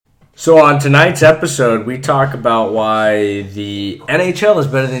So on tonight's episode, we talk about why the NHL is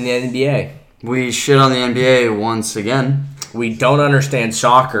better than the NBA. We shit on the NBA once again. We don't understand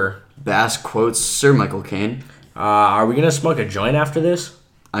soccer. Bass quotes Sir Michael Caine. Are we going to smoke a joint after this?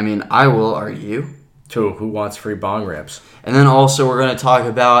 I mean, I will, are you? Who wants free bong rips? And then also we're going to talk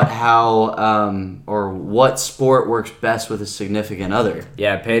about how or what sport works best with a significant other.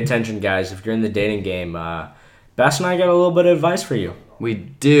 Yeah, pay attention, guys. If you're in the dating game, Bass and I got a little bit of advice for you. We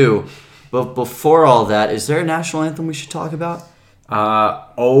do. But before all that, is there a national anthem we should talk about?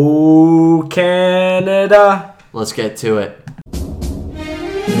 Oh, Canada. Let's get to it.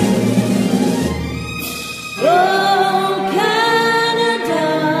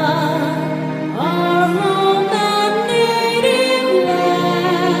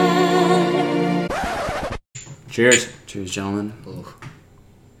 Cheers. Cheers, gentlemen.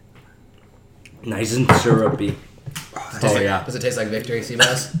 Nice and syrupy. Yeah. Does it taste like victory,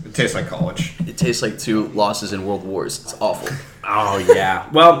 Seabass? It tastes like college. It tastes like 2 losses in world wars. It's awful. Oh, yeah.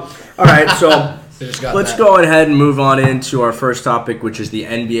 Well, all right, so let's go ahead and move on into our first topic, which is the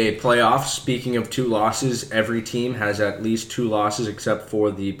NBA playoffs. Speaking of 2 losses, every team has at least 2 losses except for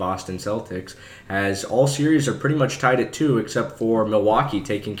the Boston Celtics, as all series are pretty much tied at 2 except for Milwaukee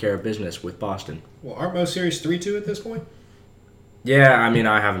taking care of business with Boston. Well, aren't most series 3-2 at this point? Yeah, I mean,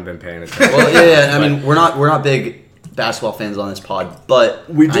 I haven't been paying attention. Well, yeah. I mean, we're not big basketball fans on this pod, but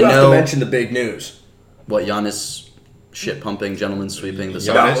we do have to mention the big news. What, Giannis shit pumping, gentlemen sweeping the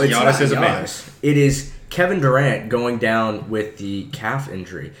Giannis is a man. It is Kevin Durant going down with the calf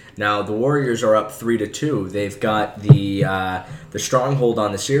injury. Now the Warriors are up 3-2. They've got the stronghold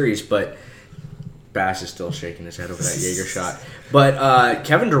on the series, but Bass is still shaking his head over that Jaeger shot. But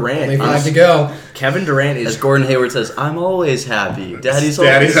Kevin Durant, only 5 to go. Kevin Durant is, as Gordon Hayward says, "I'm always happy. Daddy's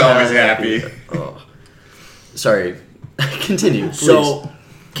always happy." happy. Oh. Sorry. Continue, please. So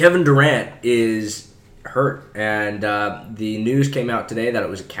Kevin Durant is hurt, and the news came out today that it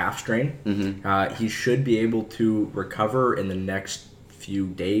was a calf strain. Mm-hmm. He should be able to recover in the next few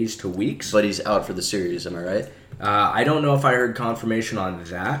days to weeks. But he's out for the series, am I right? I don't know if I heard confirmation on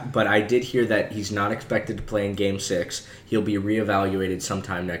that, but I did hear that he's not expected to play in Game 6. He'll be reevaluated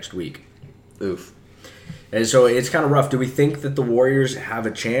sometime next week. Oof. And so it's kind of rough. Do we think that the Warriors have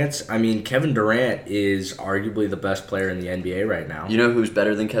a chance? I mean, Kevin Durant is arguably the best player in the NBA right now. You know who's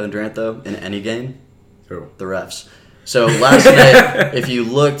better than Kevin Durant, though, in any game? Who? The refs. So last night, if you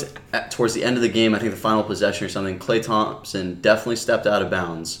looked towards the end of the game, I think the final possession or something, Klay Thompson definitely stepped out of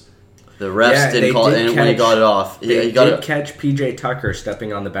bounds. The refs didn't call it, and when he got it off, he did catch P.J. Tucker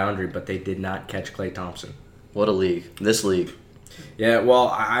stepping on the boundary, but they did not catch Klay Thompson. What a league. This league. Yeah, well,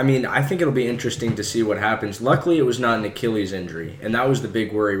 I mean, I think it'll be interesting to see what happens. Luckily, it was not an Achilles injury, and that was the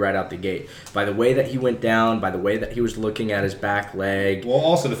big worry right out the gate. By the way that he went down, by the way that he was looking at his back leg. Well,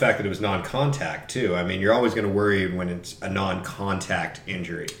 also the fact that it was non-contact, too. I mean, you're always going to worry when it's a non-contact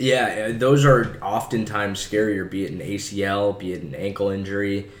injury. Yeah, those are oftentimes scarier, be it an ACL, be it an ankle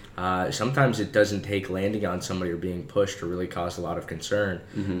injury. Sometimes it doesn't take landing on somebody or being pushed to really cause a lot of concern.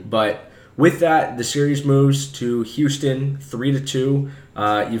 Mm-hmm. But with that, the series moves to Houston,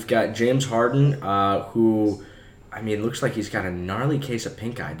 3-2. You've got James Harden, who, I mean, looks like he's got a gnarly case of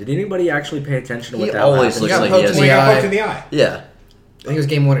pink eye. Did anybody actually pay attention to what that always happened? looks like poked he has. in He the got eye. poked in the eye. Yeah. I think it was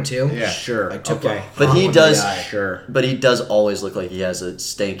game 1 or 2. Yeah. Sure. Like, took Okay. But he in does. the eye. Sure. But he does always look like he has a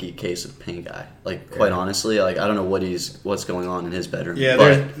stanky case of pink eye. Like, quite honestly, like I don't know what's going on in his bedroom. Yeah,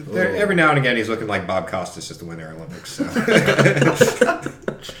 but every now and again he's looking like Bob Costas at the Winter Olympics. So.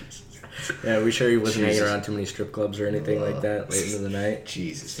 Yeah, are we sure he wasn't hanging around too many strip clubs or anything like that late into the night?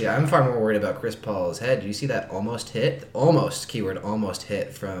 Jesus. Yeah, I'm far more worried about Chris Paul's head. Did you see that almost hit? Almost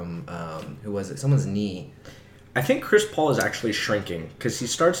hit from, who was it? Someone's knee. I think Chris Paul is actually shrinking because he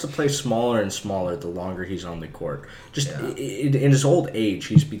starts to play smaller and smaller the longer he's on the court. In his old age,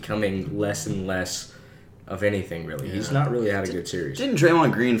 he's becoming less and less of anything, really. Yeah. He's not really had a good series. Didn't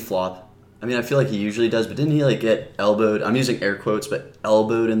Draymond Green flop? I mean, I feel like he usually does, but didn't he like get elbowed? I'm using air quotes, but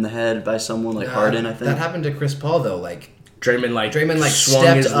elbowed in the head by someone like Harden, I think. That happened to Chris Paul though. Draymond swung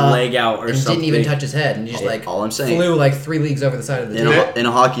swung his stepped up leg out or and something. didn't even touch his head, and he just all I'm saying, flew like 3 leagues over the side of the team. In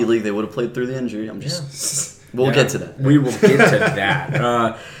a hockey league, they would have played through the injury. I'm just. We'll get to that. We will get to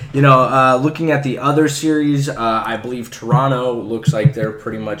that. Looking at the other series, I believe Toronto looks like they're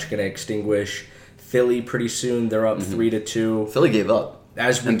pretty much going to extinguish Philly pretty soon. They're up 3-2. Philly gave up.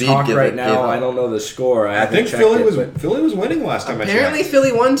 As we talk right now, I don't know the score. I think Philly was winning last time. Apparently,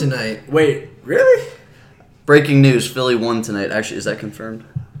 Philly won tonight. Wait, really? Breaking news: Philly won tonight. Actually, is that confirmed?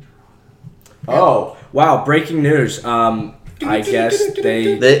 Oh, wow! Breaking news. I guess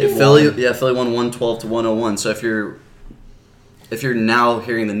Philly Philly won 112 to 101. So if you're if you're now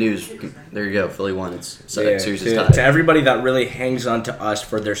hearing the news, there you go. Philly won. It's series is tied. To everybody that really hangs on to us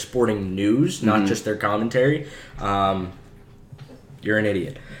for their sporting news, not just their commentary, you're an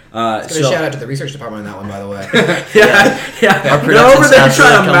idiot. Shout out to the research department on that one, by the way. yeah. They're over there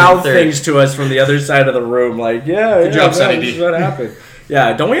trying to mouth things to us from the other side of the room. Like, good job, Sonny D. This is what happened.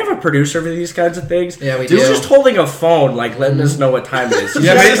 Yeah, don't we have a producer for these kinds of things? Yeah, we do. Dude's just holding a phone, like, letting us know what time it is. He's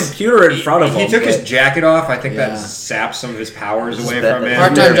got a computer in front of him. He took his jacket off. I think that saps some of his powers away from him.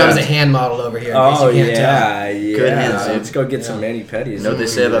 Part-time job is a hand model over here. Oh, in case you can't tell. Good hands, dude. Let's go get some mani-pedis. You know what they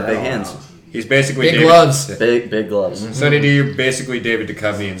say about big hands? He's basically big gloves. Big gloves. Sonny D, you're basically David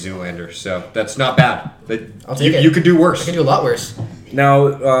Duchovny in Zoolander, so that's not bad. I'll take it. You could do worse. I can do a lot worse.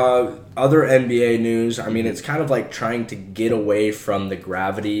 Now, other NBA news, I mean, it's kind of like trying to get away from the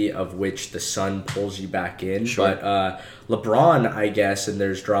gravity of which the sun pulls you back in. Sure. But LeBron, I guess, and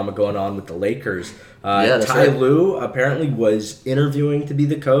there's drama going on with the Lakers. That's Ty right. Lue apparently was interviewing to be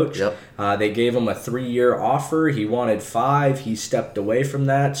the coach. Yep. They gave him a 3-year offer. He wanted 5. He stepped away from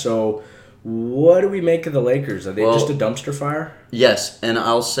that. So what do we make of the Lakers? Are they just a dumpster fire? Yes, and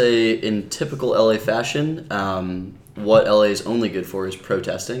I'll say in typical LA fashion, what LA is only good for is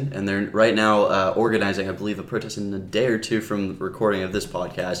protesting, and they're right now organizing, I believe, a protest in a day or two from the recording of this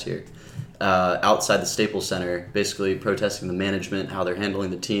podcast here, outside the Staples Center, basically protesting the management, how they're handling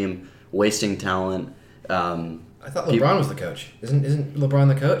the team, wasting talent. I thought LeBron was the coach. Isn't LeBron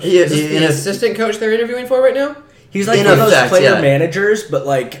the coach? He is the assistant coach they're interviewing for right now? He's like one of those player managers, but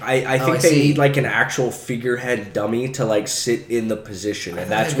like I think they need like an actual figurehead dummy to like sit in the position, and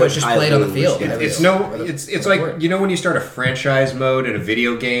that's what just played on the field. It's like when you start a franchise mode in a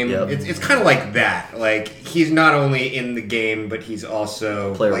video game. Yep. It's kind of like that. Like he's not only in the game, but he's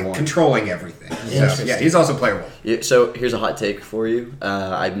also controlling everything. So, he's also player one. Yeah, so here's a hot take for you.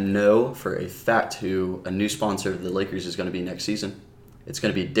 I know for a fact who a new sponsor of the Lakers is going to be next season. It's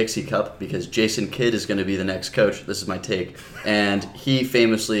going to be Dixie Cup because Jason Kidd is going to be the next coach. This is my take. And he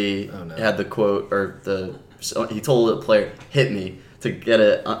famously had the quote, he told a player, hit me, to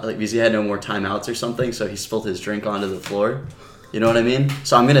get because he had no more timeouts or something, so he spilled his drink onto the floor. You know what I mean?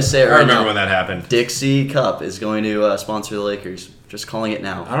 So I'm going to say it right now. I remember when that happened. Dixie Cup is going to sponsor the Lakers. Just calling it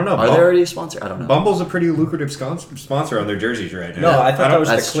now. I don't know. Are they already a sponsor? I don't know. Bumble's a pretty lucrative sponsor on their jerseys right now. No, I thought that was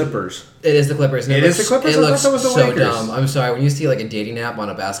the Clippers. It is the Clippers. It is the Clippers? It I looks thought that was the so Lakers. dumb. I'm sorry. When you see like a dating app on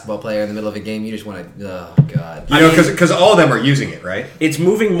a basketball player in the middle of a game, you just want to... Oh, God. Because all of them are using it, right? It's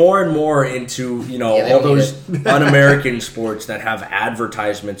moving more and more into, all those un-American sports that have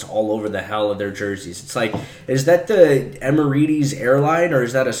advertisements all over the hell of their jerseys. It's like, is that the Emirates airline or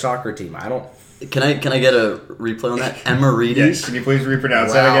is that a soccer team? I don't... Can I get a replay on that? Emirates? Yes. Can you please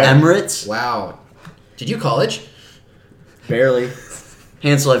repronounce that again? Emirates? Wow. Did you college? Barely.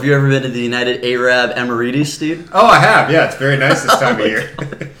 Hansel, have you ever been to the United Arab Emirates, dude? Oh, I have. Yeah, it's very nice this time of year.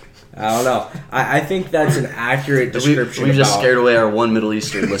 I don't know. I think that's an accurate description. We've just scared away our one Middle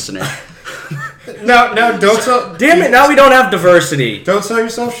Eastern listener. No, don't sell... Damn it, now we don't have diversity. Don't sell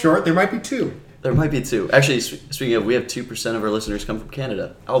yourself short. There might be 2. There might be 2. Actually, speaking of, we have 2% of our listeners come from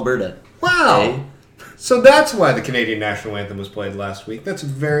Canada. Alberta. Wow. Hey. So that's why the Canadian national anthem was played last week. That's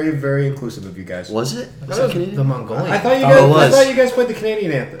very, very inclusive of you guys. Was it? Was that Canadian? The Mongolian. I thought you guys played the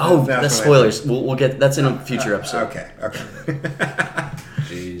Canadian anthem. Oh, that's spoilers. We'll get that's in a future episode. Okay.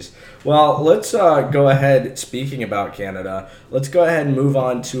 Jeez. Well, let's go ahead. Speaking about Canada, let's go ahead and move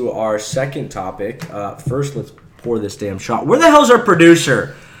on to our second topic. First, let's pour this damn shot. Where the hell's our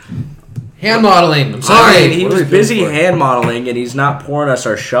producer? Hand modeling. I'm sorry. He was busy hand modeling, and he's not pouring us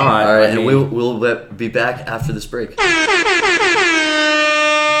our shot. All right, and we'll be back after this break.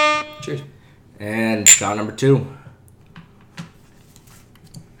 Cheers. And shot number 2.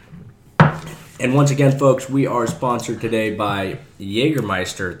 And once again, folks, we are sponsored today by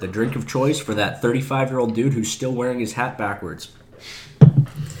Jägermeister, the drink of choice for that 35-year-old dude who's still wearing his hat backwards. All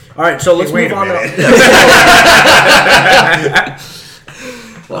right, so let's move on.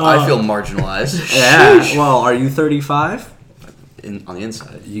 Well, I feel marginalized. Yeah. Well, are you 35? On the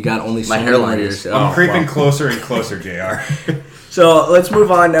inside. You got only my hairline is. I'm creeping closer and closer, JR. So let's move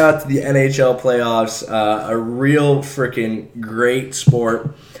on now to the NHL playoffs. A real freaking great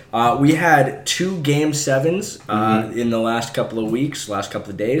sport. We had 2 Game 7s in the last couple of weeks, last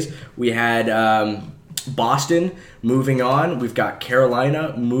couple of days. We had Boston moving on. We've got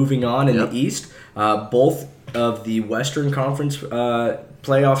Carolina moving on in the East. Both of the Western Conference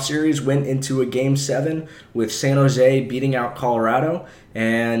playoff series went into a Game 7 with San Jose beating out Colorado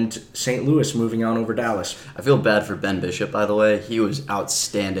and St. Louis moving on over Dallas. I feel bad for Ben Bishop, by the way. He was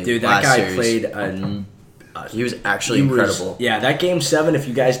outstanding. Dude, that last guy series. played a He was actually incredible. Yeah, that Game 7, if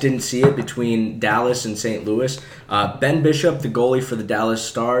you guys didn't see it, between Dallas and St. Louis, Ben Bishop, the goalie for the Dallas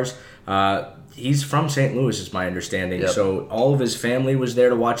Stars, he's from St. Louis, is my understanding. Yep. So all of his family was there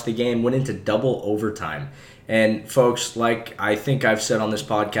to watch the game, went into double overtime. And folks, like I think I've said on this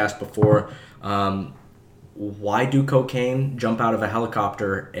podcast before, why do cocaine, jump out of a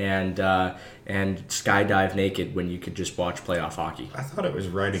helicopter, and skydive naked when you could just watch playoff hockey? I thought it was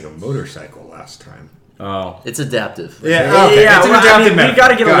riding a motorcycle last time. Oh, it's adaptive. Yeah, okay. It's an adaptive we got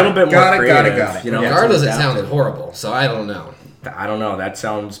to get a little bit more creative. Got it. You know, regardless, it sounded horrible. So I don't know. That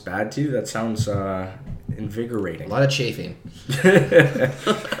sounds bad to you. That sounds invigorating. A lot of chafing.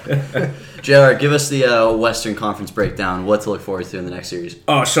 JR, give us the Western Conference breakdown. What to look forward to in the next series.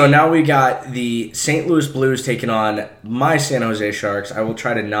 Oh, so now we got the St. Louis Blues taking on my San Jose Sharks. I will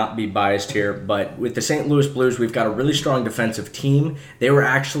try to not be biased here, but with the St. Louis Blues, we've got a really strong defensive team. They were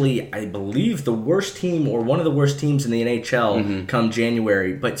actually, I believe, the worst team or one of the worst teams in the NHL come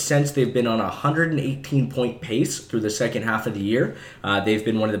January. But since they've been on a 118-point pace through the second half of the year, they've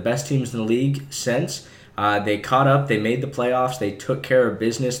been one of the best teams in the league since. They caught up. They made the playoffs. They took care of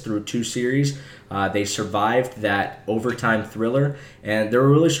business through 2 series. They survived that overtime thriller, and they're a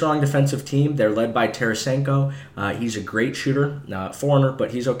really strong defensive team. They're led by Tarasenko. He's a great shooter, foreigner,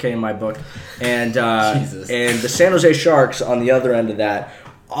 but he's okay in my book. And and the San Jose Sharks on the other end of that,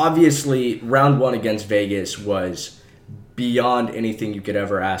 obviously, round 1 against Vegas was beyond anything you could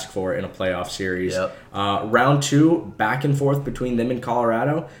ever ask for in a playoff series. Yep. Round 2, back and forth between them and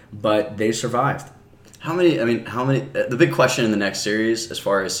Colorado, but they survived. How many? The big question in the next series, as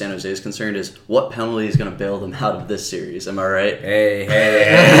far as San Jose is concerned, is what penalty is going to bail them out of this series? Am I right? Hey,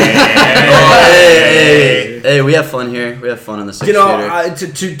 we have fun here. We have fun on the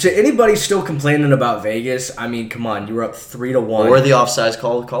 6-shooter. To anybody still complaining about Vegas, I mean, come on, you were up 3-1. Or the offsides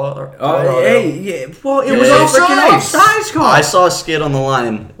call. Well, it was all freaking offsides call. I saw a skid on the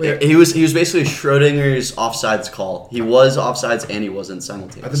line. He was basically Schrodinger's offsides call. He was offsides and he wasn't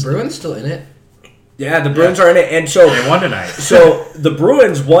simultaneously. Are the Bruins still in it? Yeah, the Bruins are in it, and so they won tonight. So the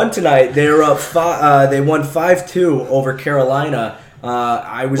Bruins won tonight. They were up. They won 5-2 over Carolina.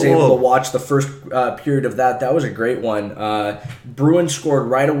 I was able to watch the first period of that. That was a great one. Bruins scored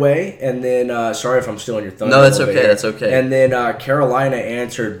right away, and then sorry if I'm stealing your thunder. No, that's okay. That's okay. And then Carolina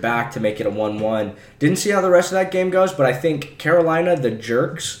answered back to make it a 1-1. Didn't see how the rest of that game goes, but I think Carolina, the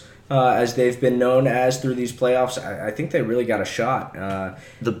Jerks, as they've been known as through these playoffs, I think they really got a shot.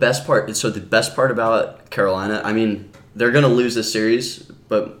 The best part about Carolina, I mean, they're going to lose this series,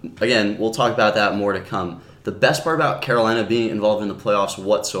 but again, we'll talk about that more to come. The best part about Carolina being involved in the playoffs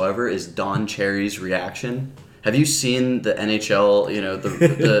whatsoever is Don Cherry's reaction. Have you seen the NHL,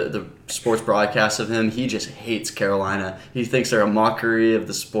 the sports broadcasts of him? He just hates Carolina. He thinks they're a mockery of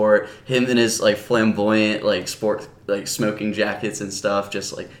the sport. Him and his flamboyant sport smoking jackets and stuff.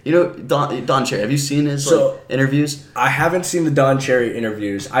 Just Don Cherry. Have you seen his interviews? I haven't seen the Don Cherry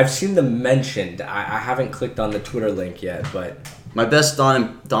interviews. I've seen them mentioned. I haven't clicked on the Twitter link yet, but my best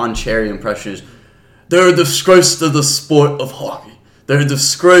Don Cherry impression is, "They're a disgrace to the sport of hockey. They're a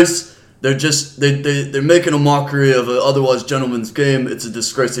disgrace. They're making a mockery of an otherwise gentleman's game. It's a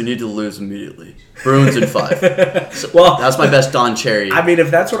disgrace. They need to lose immediately. Bruins in 5." So, well, that's my best Don Cherry. I mean,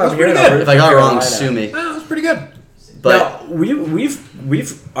 if that's what I'm hearing, if I got it wrong, sue me. That was pretty good. But now,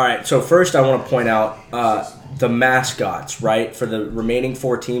 we've all right. So first, I want to point out the mascots, right, for the remaining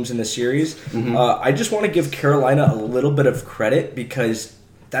 4 teams in the series. Mm-hmm. I just want to give Carolina a little bit of credit because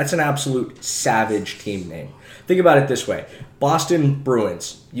that's an absolute savage team name. Think about it this way. Boston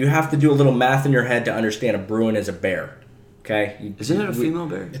Bruins. You have to do a little math in your head to understand a Bruin is a bear. Okay? Isn't it a female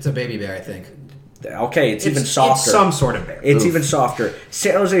bear? It's a baby bear, I think. Okay, it's even softer. It's some sort of bear. It's even softer.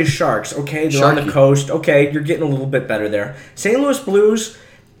 San Jose Sharks. Okay, they're on the coast. Okay, you're getting a little bit better there. St. Louis Blues.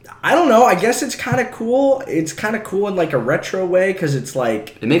 I don't know. I guess it's kind of cool. It's kind of cool in a retro way because it's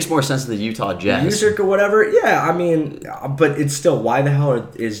it makes more sense than the Utah Jazz. Music or whatever. Yeah, I mean, but it's still, why the hell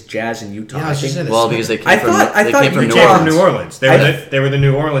is Jazz in Utah? Yeah, because they came from New Orleans. They were the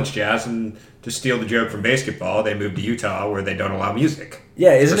New Orleans Jazz, and to steal the joke from basketball, they moved to Utah where they don't allow music.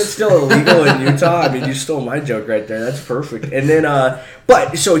 Yeah, isn't it still illegal in Utah? I mean, you stole my joke right there. That's perfect. And then,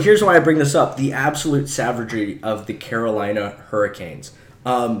 but so here's why I bring this up: the absolute savagery of the Carolina Hurricanes.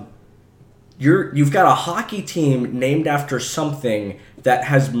 You've got a hockey team named after something that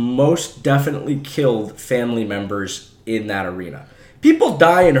has most definitely killed family members in that arena. People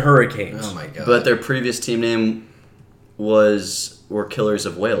die in hurricanes. Oh my god! But their previous team name were Killers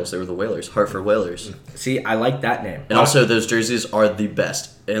of Whales. They were the Whalers, Hartford Whalers. See, I like that name. And also, those jerseys are the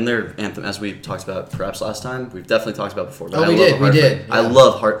best. and their anthem, as we talked about perhaps last time, we've definitely talked about before. But we did. Yeah. I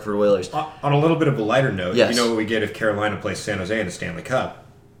love Hartford Whalers. On a little bit of a lighter note, yes. You know what we get if Carolina plays San Jose in the Stanley Cup?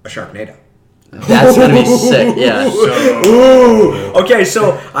 A Sharknado. That's going to be sick, yeah. Okay,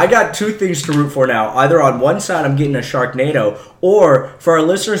 so I got two things to root for now. Either on one side, I'm getting a Sharknado, or for our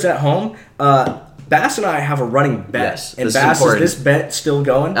listeners at home, Bass and I have a running bet. Yes, and Bass, is this bet still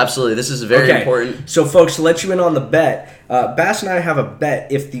going? Absolutely. This is very important. So, folks, to let you in on the bet, Bass and I have a bet.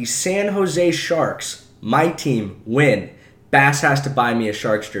 If the San Jose Sharks, my team, win, Bass has to buy me a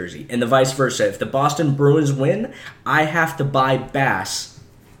Sharks jersey. And the vice versa. If the Boston Bruins win, I have to buy Bass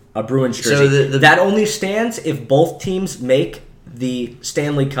a Bruins jersey. So that only stands if both teams make the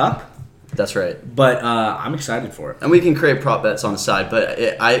Stanley Cup. That's right. But I'm excited for it. And we can create prop bets on the side.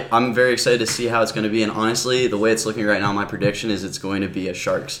 But I'm very excited to see how it's going to be. And honestly, the way it's looking right now, my prediction is it's going to be a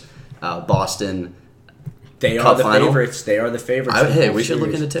Sharks Boston They Cup are the final. Favorites. They are the favorites. Hey, we should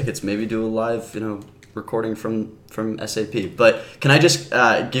look into tickets. Maybe do a live, recording from SAP. But can I just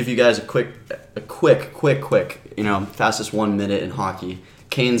give you guys a quick, fastest 1 minute in hockey.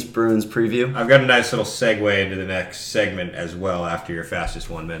 Caine's Bruins preview. I've got a nice little segue into the next segment as well after your fastest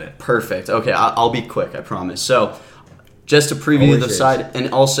 1 minute. Perfect. Okay, I'll be quick, I promise. So, just to preview the side,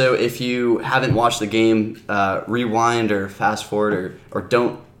 and also if you haven't watched the game, rewind or fast forward or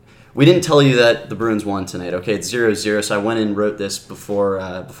don't. We didn't tell you that the Bruins won tonight. Okay, it's 0-0. So I went and wrote this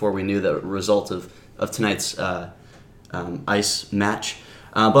before we knew the result of tonight's ice match.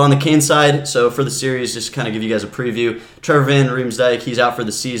 But on the Caine side, so for the series, just kind of give you guys a preview. Trevor Van Riemsdyk, he's out for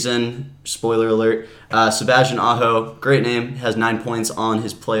the season. Spoiler alert. Sebastian Aho, great name, has 9 points on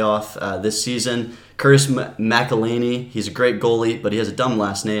his playoff this season. Curtis McElhaney, he's a great goalie, but he has a dumb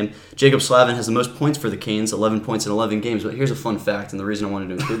last name. Jacob Slavin has the most points for the Canes, 11 points in 11 games. But here's a fun fact, and the reason I wanted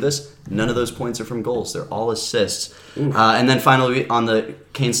to include this, none of those points are from goals. They're all assists. And then finally, on the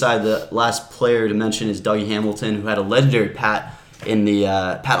Caine side, the last player to mention is Dougie Hamilton, who had a legendary pat in the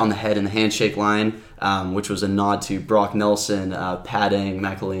pat on the head in the handshake line, which was a nod to Brock Nelson patting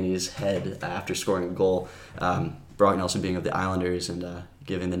McElhaney's head after scoring a goal. Brock Nelson being of the Islanders and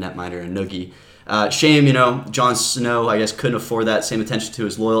giving the netminder a noogie. Shame, Jon Snow, I guess, couldn't afford that same attention to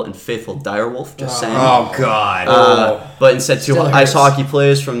his loyal and faithful direwolf. Just saying. Oh, God. But instead, two ice hockey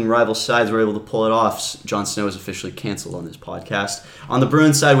players from rival sides were able to pull it off. Jon Snow is officially canceled on this podcast. On the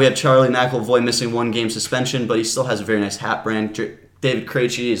Bruins side, we have Charlie McAvoy missing 1 game suspension, but he still has a very nice hat brand. David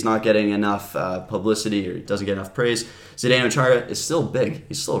Krejci is not getting enough publicity or doesn't get enough praise. Zdeno Chara is still big.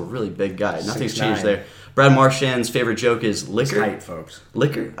 He's still a really big guy. Nothing's changed there. Brad Marchand's favorite joke is liquor. It's tight, folks.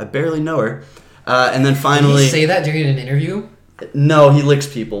 Liquor? I barely know her. And then finally... Did he say that during an interview? No, he licks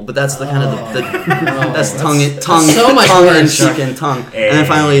people, but that's the kind of that's tongue so much and cheek and tongue. Hey. And then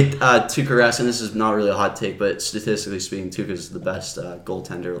finally, Tuukka Rask, this is not really a hot take, but statistically speaking, Tuukka is the best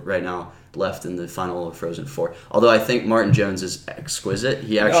goaltender right now left in the final of Frozen 4. Although I think Martin Jones is exquisite.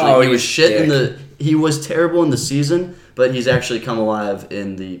 He actually he was terrible in the season, but he's actually come alive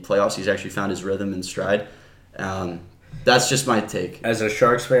in the playoffs. He's actually found his rhythm and stride. That's just my take. As a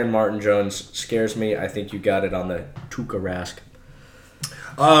Sharks fan, Martin Jones scares me. I think you got it on the Tuukka Rask.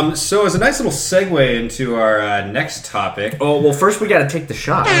 So as a nice little segue into our next topic. Oh, well, first we got to take the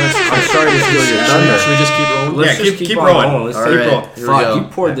shot. I'm sorry to steal your thunder. Should we just keep rolling? Let's keep rolling. Let's keep rolling. Fuck, you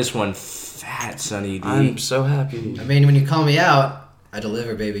poured this one fat, Sonny D. I'm so happy. I mean, when you call me out, I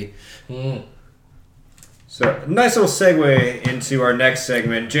deliver, baby. So, nice little segue into our next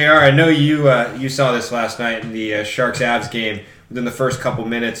segment. JR, I know you saw this last night in the Sharks-Avs game. Within the first couple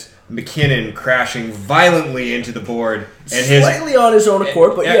minutes, McKinnon crashing violently into the board. And slightly on his own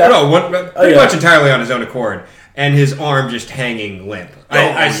accord, but yeah. Pretty much entirely on his own accord. And his arm just hanging limp.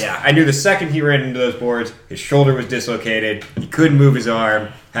 I knew the second he ran into those boards, his shoulder was dislocated. He couldn't move his arm.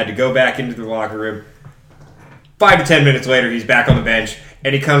 Had to go back into the locker room. 5 to 10 minutes later, he's back on the bench.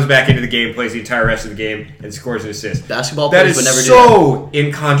 And he comes back into the game, plays the entire rest of the game, and scores an assist. Basketball players would never do that.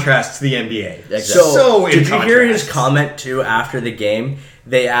 In contrast to the NBA. Exactly. So did you hear his comment, too, after the game?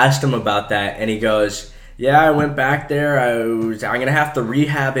 They asked him about that, and he goes, yeah, I went back there. I'm going to have to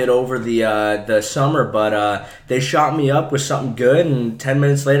rehab it over the summer, but they shot me up with something good, and 10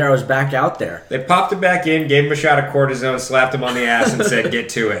 minutes later, I was back out there. They popped him back in, gave him a shot of cortisone, slapped him on the ass, and said, get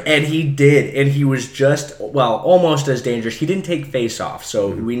to it. And he did, and he was just, almost as dangerous. He didn't take face off, so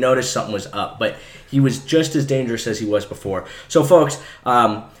we noticed something was up, but he was just as dangerous as he was before. So, folks,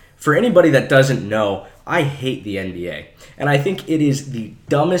 for anybody that doesn't know, I hate the NBA. And I think it is the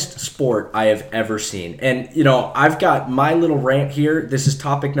dumbest sport I have ever seen. And, I've got my little rant here. This is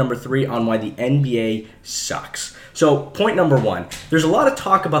topic number 3 on why the NBA sucks. So, point number 1, there's a lot of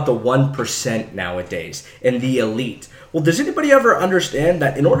talk about the 1% nowadays and the elite. Well, does anybody ever understand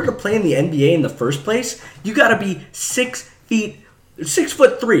that in order to play in the NBA in the first place, you got to be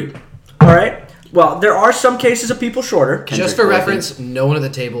 6'3", all right? Well, there are some cases of people shorter. Just for reference, no one at the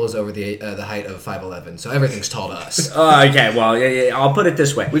table is over the height of 5'11", so everything's tall to us. Okay, well, yeah, I'll put it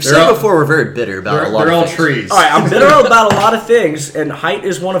this way. We've said before we're very bitter about a lot of things. They're all trees. All right, I'm bitter about a lot of things, and height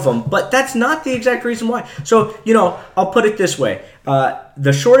is one of them, but that's not the exact reason why. So, I'll put it this way.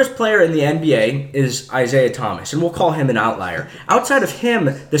 The shortest player in the NBA is Isaiah Thomas, and we'll call him an outlier. Outside of him,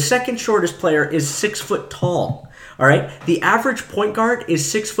 the second shortest player is 6 foot tall. All right, the average point guard is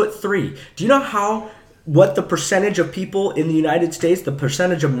 6'3". Do you know what the percentage of people in the United States, the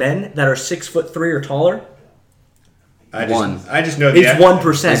percentage of men that are 6'3" or taller? I just know it's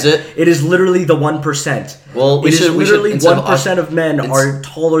 1%. Is it? It is literally the 1%. Well, it is literally 1% of men are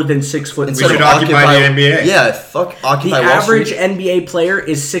taller than 6'3". We should occupy the NBA. Yeah, fuck occupy. The average NBA player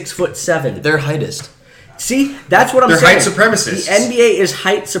is 6'7". They're heightest. See, that's what I'm saying. They're height supremacists. The NBA is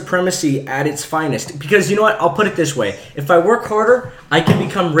height supremacy at its finest. Because you know what? I'll put it this way. If I work harder, I can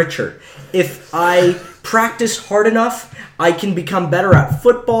become richer. If I practice hard enough, I can become better at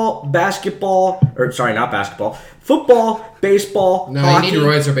football, basketball, football, baseball, hockey. You need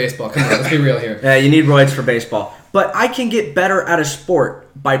roids for baseball. Come on, let's be real here. Yeah, you need roids for baseball. But I can get better at a sport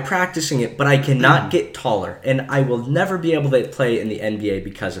by practicing it, but I cannot get taller, and I will never be able to play in the NBA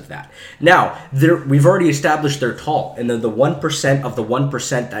because of that. Now, we've already established they're tall, and they're the 1% of the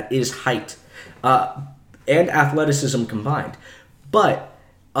 1% that is height and athleticism combined. But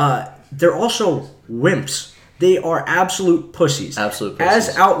they're also wimps. They are absolute pussies. Absolute pussies.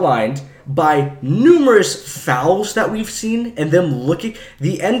 As outlined by numerous fouls that we've seen and them looking.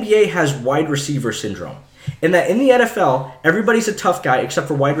 The NBA has wide receiver syndrome. In that in the NFL, everybody's a tough guy except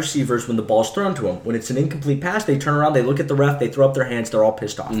for wide receivers when the ball's thrown to them. When it's an incomplete pass, they turn around, they look at the ref, they throw up their hands, they're all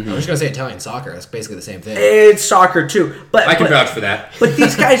pissed off. I was just going to say Italian soccer. That's basically the same thing. It's soccer too. I can vouch for that. But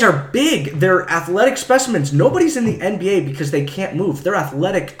these guys are big. They're athletic specimens. Nobody's in the NBA because they can't move. They're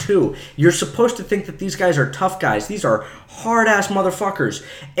athletic too. You're supposed to think that these guys are tough guys. These are hard-ass motherfuckers.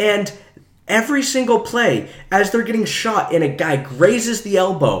 And every single play, as they're getting shot and a guy grazes the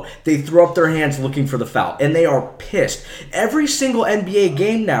elbow, they throw up their hands looking for the foul. And they are pissed. Every single NBA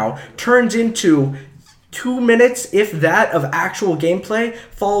game now turns into 2 minutes, if that, of actual gameplay,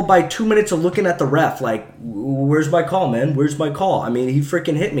 followed by 2 minutes of looking at the ref. Like, where's my call, man? Where's my call? I mean, he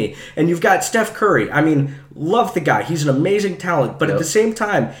freaking hit me. And you've got Steph Curry. I mean, love the guy. He's an amazing talent. But at the same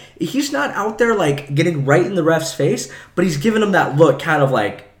time, he's not out there, like, getting right in the ref's face, but he's giving him that look kind of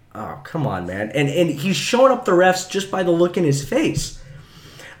like, oh, come on, man. And he's showing up the refs just by the look in his face.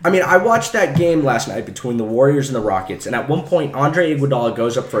 I mean, I watched that game last night between the Warriors and the Rockets, and at one point, Andre Iguodala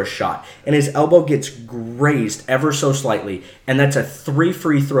goes up for a shot, and his elbow gets grazed ever so slightly, and that's a 3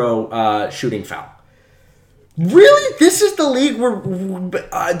 free throw shooting foul. Really? This is the league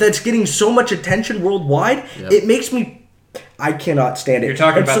that's getting so much attention worldwide? Yep. It makes me... I cannot stand it. You're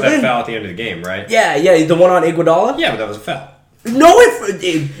talking about that foul at the end of the game, right? Yeah, the one on Iguodala? Yeah, but that was a foul. No,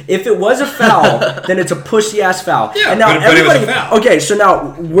 if it was a foul, then it's a pussy-ass foul. Yeah, and now but it was a foul. Okay, so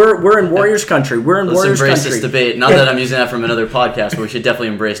now we're in Warriors country. Let's embrace this debate. Not that I'm using that from another podcast, but we should definitely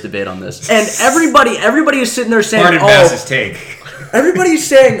embrace debate on this. And everybody is sitting there saying, Bass's take. Everybody's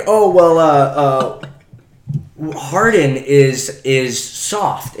saying, Harden is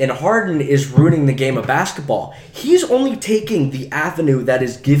soft, and Harden is ruining the game of basketball. He's only taking the avenue that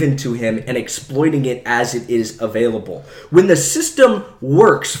is given to him and exploiting it as it is available. When the system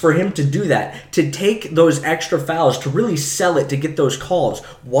works for him to do that, to take those extra fouls, to really sell it, to get those calls,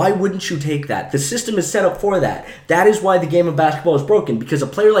 why wouldn't you take that? The system is set up for that. That is why the game of basketball is broken, because a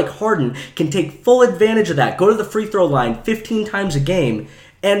player like Harden can take full advantage of that, go to the free throw line 15 times a game,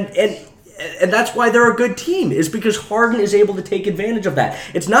 and that's why they're a good team, is because Harden is able to take advantage of that.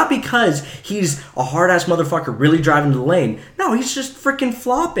 It's not because he's a hard-ass motherfucker really driving to the lane. No, he's just freaking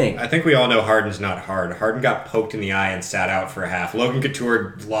flopping. I think we all know Harden's not hard. Harden got poked in the eye and sat out for a half. Logan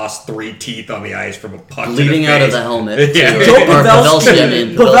Couture lost 3 teeth on the ice from a puck bleeding out of the helmet. Yeah. Joe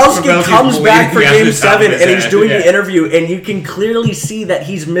Pavelski comes back for Game 7, and he's doing the interview, and you can clearly see that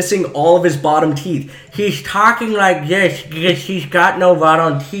he's missing all of his bottom teeth. He's talking like this because he's got no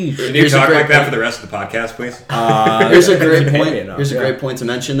bottom teeth. Can you talk like that for the rest of the podcast, please? Here's a great point. Here's a great point to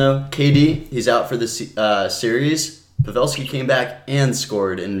mention, though. KD, he's out for the series. Pavelski came back and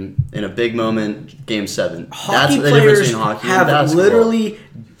scored in a big moment, Game 7. That's the difference between hockey and basketball. Have literally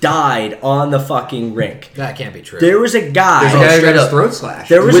died on the fucking rink. That can't be true. There was a guy. There's a guy who got his throat slashed.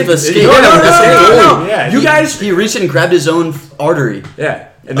 There was with a skate. No. Yeah, you guys. He reached in and grabbed his own artery. Yeah.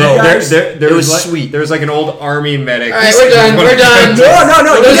 And then there was sweet. There was like an old army medic. All right, we're done. No.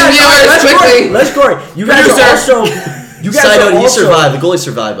 Let's go. You guys are also You guys Side are note, he also, survived. The goalie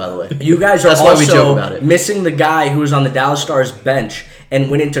survived, by the way. You guys are That's why we joke also about it. missing the guy who was on the Dallas Stars bench and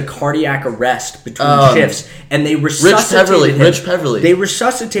went into cardiac arrest between shifts, and they resuscitated him. Rich Peverly. They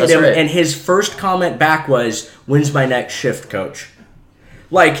resuscitated That's him, right. and his first comment back was, "When's my next shift, coach?"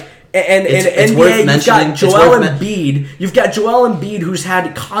 Like, and in It's worth NBA, you've mentioning- got it's Joel worth Embiid. You've got Joel Embiid, who's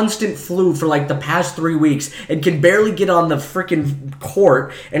had constant flu for like the past 3 weeks and can barely get on the freaking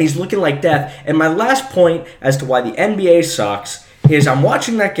court, and he's looking like death. And my last point as to why the NBA sucks is I'm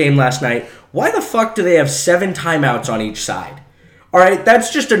watching that game last night. Why the fuck do they have 7 timeouts on each side? All right,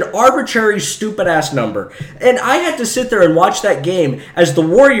 that's just an arbitrary, stupid-ass number. And I had to sit there and watch that game as the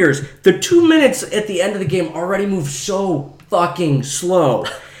Warriors, the 2 minutes at the end of the game already moved so fucking slow.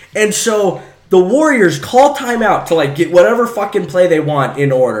 And so the Warriors call timeout to like get whatever fucking play they want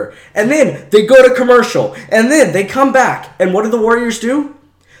in order. And then they go to commercial. And then they come back. And what do the Warriors do?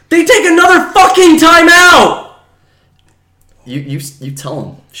 They take another fucking timeout! You tell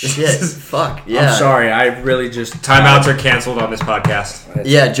him. Shit. Fuck. Yeah. I'm sorry, I really just... Timeouts are canceled on this podcast.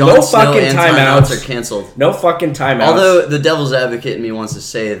 Yeah, Jon No Snow fucking and timeouts. timeouts are canceled. No fucking timeouts. Although the devil's advocate in me wants to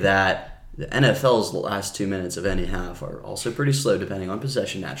say that the NFL's last 2 minutes of any half are also pretty slow, depending on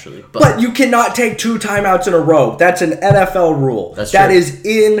possession, naturally. But you cannot take 2 timeouts in a row. That's an NFL rule. That's That true. is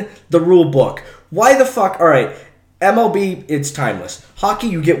in the rule book. Why the fuck? All right, MLB, it's timeless. Hockey,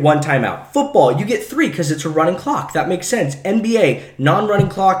 you get 1 timeout. Football, you get 3 because it's a running clock. That makes sense. NBA, non-running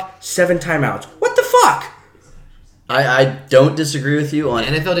clock, 7 timeouts. What the fuck? I don't disagree with you on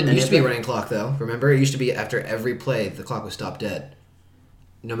NFL didn't used to be a anything. running clock, though. Remember? It used to be after every play, the clock was stopped dead.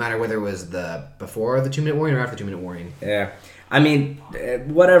 No matter whether it was the before the 2-minute warning or after the 2-minute warning. Yeah. I mean,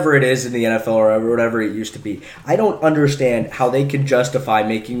 whatever it is in the NFL or whatever it used to be, I don't understand how they could justify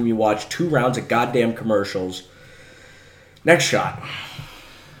making me watch 2 rounds of goddamn commercials. Next shot.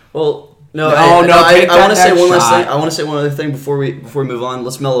 Well, No, I want to say next one last shot. thing. I want to say one other thing before we move on.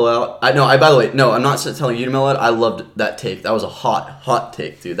 Let's mellow out. By the way, no, I'm not telling you to mellow out. I loved that take. That was a hot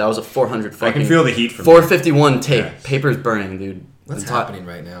take, dude. That was a 400 fucking. I can feel the heat from 451 take. Yeah. Paper's burning, dude. What's happening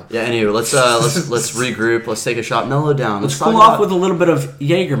right now? Yeah. Anyway, let's regroup. Let's take a shot. Mellow down. Let's talk cool off about- with a little bit of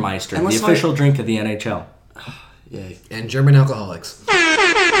Jägermeister, And the let's official drink of the NHL. Yeah. And German alcoholics.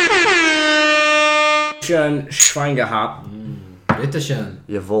 Schön Schwein gehabt. Bitteschön.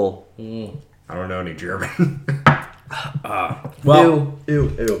 Jawohl. I don't know any German. Well,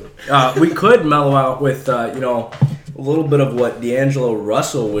 Ew. we could mellow out with a little bit of what D'Angelo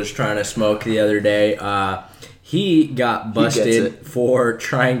Russell was trying to smoke the other day. He got busted for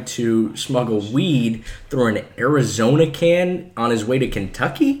trying to smuggle weed through an Arizona can on his way to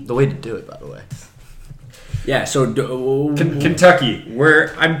Kentucky. The way to do it, by the way. Yeah, so Kentucky,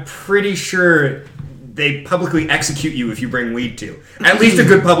 where I'm pretty sure they publicly execute you if you bring weed to. At least a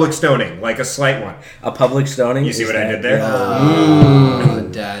good public stoning, like a slight one. a public stoning. You see is what I that- did there? Oh,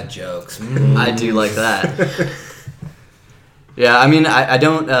 dad jokes. I do like that. Yeah, I mean, I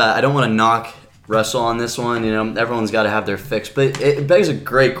don't want to knock Russell on this one. You know, everyone's got to have their fix, but it begs a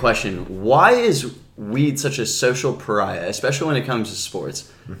great question: why is weed such a social pariah, especially when it comes to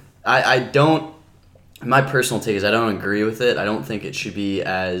sports? I don't. My personal take is I don't agree with it. I don't think it should be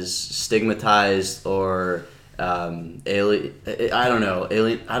as stigmatized or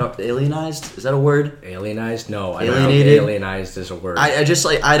alienized. Is that a word? Alienized? No, I Alienated? don't think alienized is a word. I just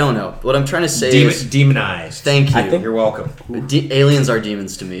I don't know. What I'm trying to say is Demonized. thank you. I think- You're welcome. Aliens are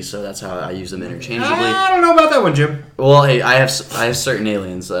demons to me, so that's how I use them interchangeably. I don't know about that one, Jim. Well, hey, I have certain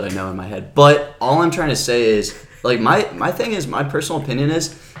aliens that I know in my head, but all I'm trying to say is, like, my thing is, my personal opinion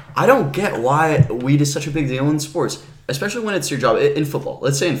is, I don't get why weed is such a big deal in sports, especially when it's your job in football.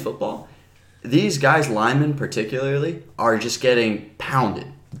 Let's say in football, these guys, linemen particularly, are just getting pounded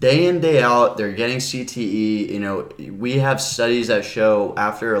day in, day out. They're getting CTE. You know, we have studies that show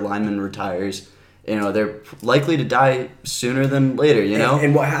after a lineman retires, you know, they're likely to die sooner than later, you know?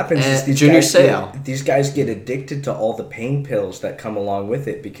 And what happens is these guys get addicted to all the pain pills that come along with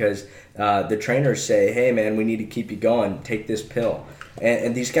it because the trainers say, hey, man, we need to keep you going. Take this pill.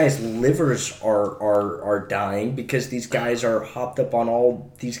 And these guys' livers are dying because these guys are hopped up on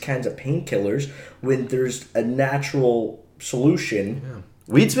all these kinds of painkillers when there's a natural solution. Yeah.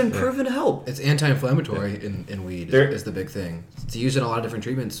 Weed's been proven to help. It's anti-inflammatory in weed is the big thing. It's used in a lot of different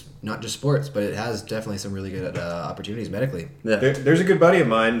treatments, not just sports, but it has definitely some really good opportunities medically. Yeah. There's a good buddy of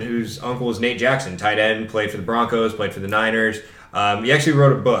mine whose uncle is Nate Jackson, tight end, played for the Broncos, played for the Niners. He actually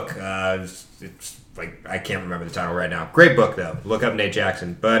wrote a book. It's like, I can't remember the title right now. Great book, though. Look up Nate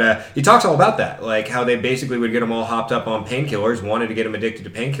Jackson. But he talks all about that, like how they basically would get them all hopped up on painkillers, wanted to get them addicted to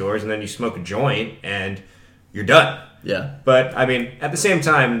painkillers, and then you smoke a joint, and you're done. Yeah. But, I mean, at the same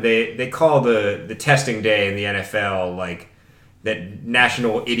time, they call the testing day in the NFL, like, that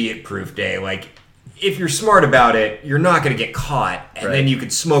National Idiot Proof Day. Like, if you're smart about it, you're not going to get caught, and then you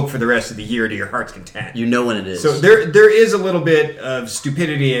could smoke for the rest of the year to your heart's content. You know when it is. So there is a little bit of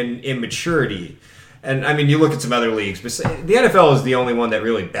stupidity and immaturity. And, I mean, you look at some other leagues, but the NFL is the only one that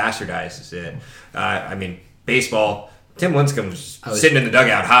really bastardizes it. I mean, baseball, Tim Lincecum's sitting in the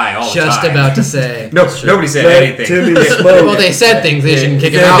dugout high all the time. Just about to say. Nobody said anything. Well, they said things. They shouldn't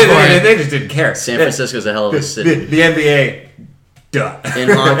kick him out for it. They just didn't care. San Francisco's a hell of a city. The NBA... Duh. In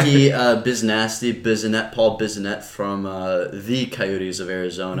hockey, Paul Bizanet from the Coyotes of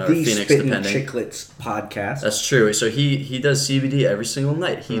Arizona, or Phoenix, depending. Chicklets podcast. That's true. So he does CBD every single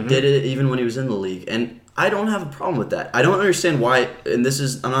night. He did it even when he was in the league, and I don't have a problem with that. I don't understand why. And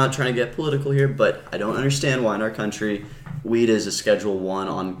I'm not trying to get political here, but I don't understand why in our country weed is a Schedule 1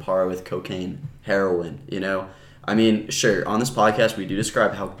 on par with cocaine, heroin. You know, I mean, sure. On this podcast, we do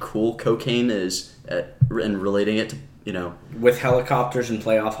describe how cool cocaine is, and relating it to. You know, with helicopters and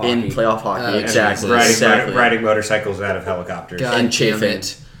playoff hockey. In playoff hockey, exactly. Riding motorcycles out of helicopters. And chafing.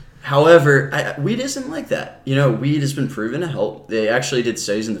 However, weed isn't like that. You know, weed has been proven to help. They actually did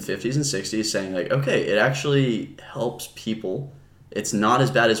studies in the 50s and 60s saying, like, okay, it actually helps people. It's not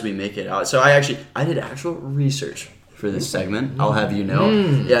as bad as we make it out. So I did actual research for this segment. I'll have you know.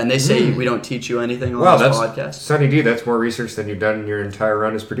 Yeah, and they say we don't teach you anything on this podcast. Sonny D, that's more research than you've done in your entire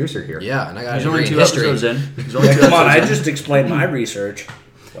run as producer here. Yeah, and I got only 2 episodes in. Come on, I just explained my research.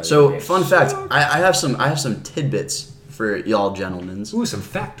 So, fun fact, I have some tidbits for y'all gentlemen. Ooh, some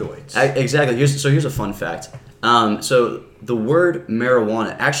factoids. Exactly. Here's a fun fact. So the word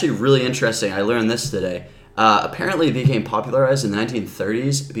marijuana, actually really interesting. I learned this today. Apparently it became popularized in the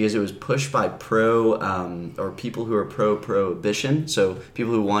 1930s because it was pushed by people who were pro-prohibition, so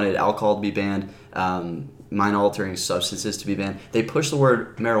people who wanted alcohol to be banned, mind-altering substances to be banned. They pushed the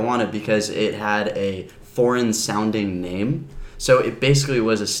word marijuana because it had a foreign-sounding name. So it basically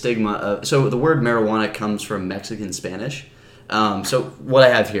was a stigma of... So the word marijuana comes from Mexican Spanish. So what I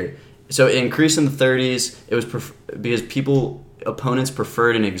have here. So it increased in the 30s. It was because opponents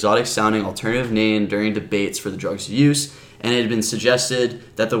preferred an exotic-sounding alternative name during debates for the drug's use, and it had been suggested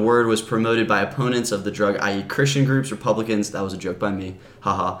that the word was promoted by opponents of the drug, i.e. Christian groups, Republicans. That was a joke by me.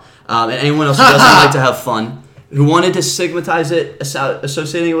 Haha. And anyone else who doesn't like to have fun, who wanted to stigmatize it,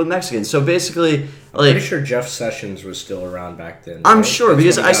 associating it with Mexicans. So basically... I'm pretty sure Jeff Sessions was still around back then. I'm sure,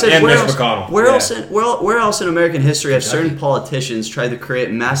 because I said, where else in American history have certain politicians tried to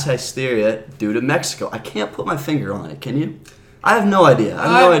create mass hysteria due to Mexico? I can't put my finger on it, can you? I have no idea. I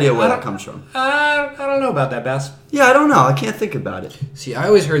have no idea where that comes from. I don't know about that, Bass. Yeah, I don't know. I can't think about it. See, I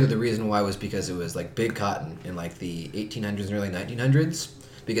always heard that the reason why was because it was like big cotton in like the 1800s and early 1900s.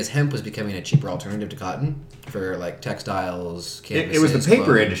 Because hemp was becoming a cheaper alternative to cotton for like textiles, canvases. It was the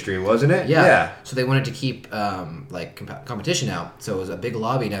paper industry, wasn't it? Yeah. So they wanted to keep competition out. So it was a big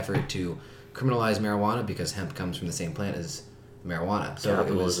lobbying effort to criminalize marijuana because hemp comes from the same plant as marijuana. So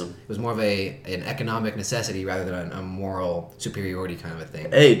capitalism. It was more of an economic necessity rather than a moral superiority kind of a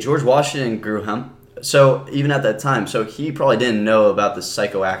thing. Hey, George Washington grew hemp. So even at that time, so he probably didn't know about the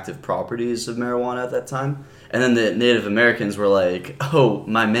psychoactive properties of marijuana at that time. And then the Native Americans were like, "Oh,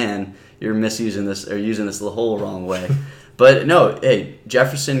 my man, you're misusing this or using this the whole wrong way." But no, hey,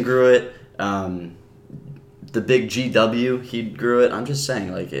 Jefferson grew it. The big GW, he grew it. I'm just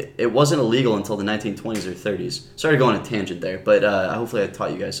saying, like it wasn't illegal until the 1920s or 30s. Sorry to go on a tangent there, but hopefully I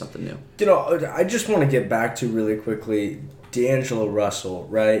taught you guys something new. You know, I just want to get back to really quickly D'Angelo Russell,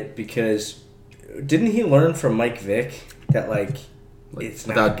 right? Because didn't he learn from Mike Vick that it's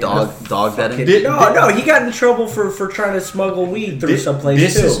not dog betting? No, he got in trouble for trying to smuggle weed through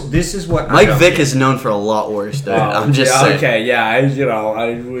someplace too. This is what Mike Vick is known for a lot worse, dude. I'm just saying. Okay, yeah,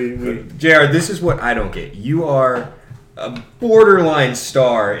 Jared, this is what I don't get. You are a borderline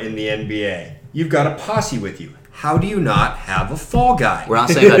star in the NBA. You've got a posse with you. How do you not have a fall guy? We're not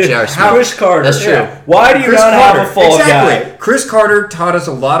saying about J.R. Smith. Chris Carter. That's true. Yeah. Why do you not have a fall guy? Chris Carter taught us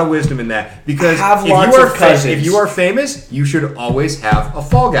a lot of wisdom in that. Because if you are famous, you should always have a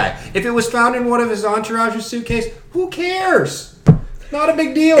fall guy. If it was found in one of his entourage's suitcase, who cares? Not a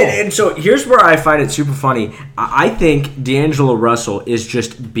big deal. And so here's where I find it super funny. I think D'Angelo Russell is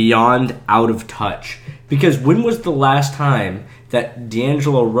just beyond out of touch. Because when was the last time that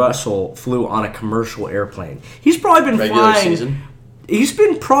D'Angelo Russell flew on a commercial airplane? He's probably been flying. Season. He's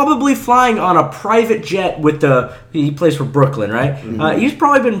been probably flying on a private jet with he plays for Brooklyn, right? Mm-hmm. He's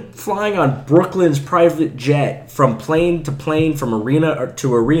probably been flying on Brooklyn's private jet from plane to plane, from arena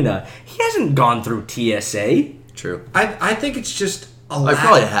to arena. He hasn't gone through TSA. True. I think it's just It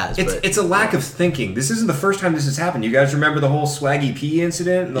probably has. It's a lack of thinking. This isn't the first time this has happened. You guys remember the whole Swaggy P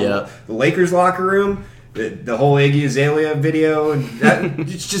incident in the Lakers locker room? The whole Iggy Azalea video? And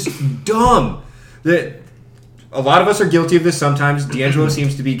it's just dumb. A lot of us are guilty of this sometimes. D'Angelo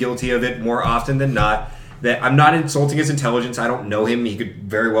seems to be guilty of it more often than not. That I'm not insulting his intelligence. I don't know him. He could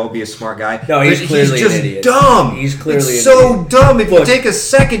very well be a smart guy. No, he's clearly just an idiot. Dumb. He's clearly it's so dumb. If you take a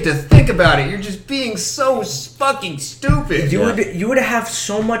second to think about it, you're just being so fucking stupid. You would have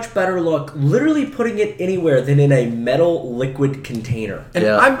so much better luck literally putting it anywhere than in a metal liquid container. And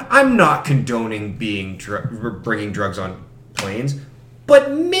I'm not condoning bringing drugs on planes,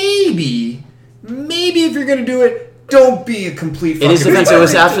 but maybe if you're gonna do it, don't be a complete. In his defense, it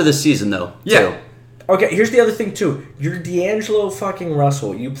was after the season though. Yeah. Too. Okay, here's the other thing, too. You're D'Angelo fucking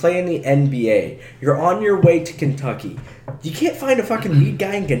Russell. You play in the NBA. You're on your way to Kentucky. You can't find a fucking weed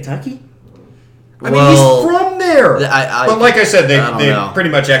guy in Kentucky? I mean, he's from there. But like I said, they pretty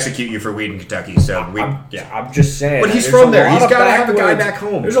much execute you for weed in Kentucky. So I'm just saying. But he's from there. He's got to have a guy back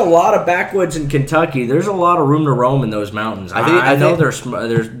home. There's a lot of backwoods in Kentucky. There's a lot of room to roam in those mountains. I know there's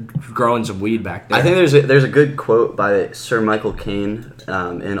growing some weed back there. I think there's a good quote by Sir Michael Caine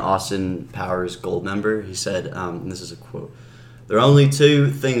in Austin Powers Goldmember. He said, this is a quote, "There are only two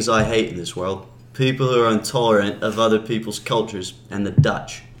things I hate in this world. People who are intolerant of other people's cultures and the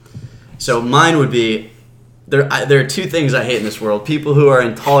Dutch." So mine would be, there are two things I hate in this world. People who are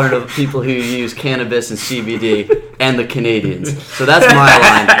intolerant of people who use cannabis and CBD and the Canadians. So that's my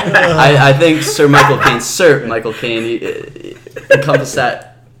line. I think Sir Michael Caine encompassed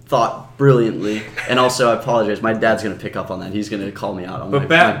that thought brilliantly. And also, I apologize. My dad's going to pick up on that. He's going to call me out on my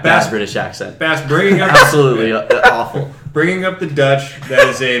bad British accent. Bass, bringing up... Absolutely awful. Bringing up the Dutch, that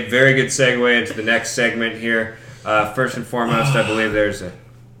is a very good segue into the next segment here. First and foremost, I believe there's a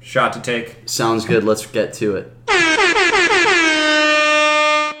shot to take. Sounds good. Let's get to it.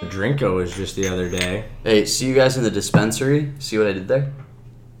 Drinko was just the other day. Hey, see you guys in the dispensary? See what I did there?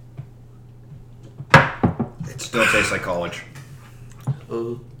 It still tastes like college.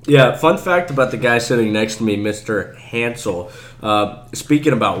 Yeah, fun fact about the guy sitting next to me, Mr. Hansel.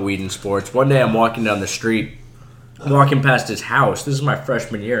 Speaking about weed and sports, one day I'm walking down the street, walking past his house. This is my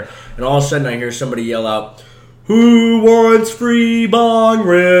freshman year. And all of a sudden I hear somebody yell out, "Who wants free bong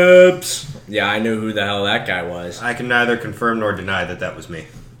rips?" Yeah, I knew who the hell that guy was. I can neither confirm nor deny that was me.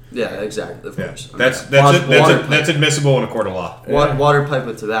 Yeah, exactly. Of course. That's admissible in a court of law. Water pipe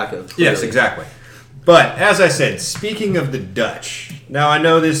with tobacco. Clearly. Yes, exactly. But as I said, speaking of the Dutch, now I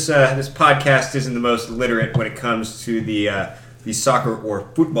know this podcast isn't the most literate when it comes to the soccer or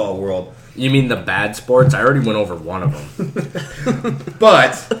football world. You mean the bad sports? I already went over one of them.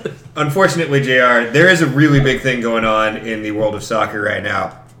 But unfortunately, JR, there is a really big thing going on in the world of soccer right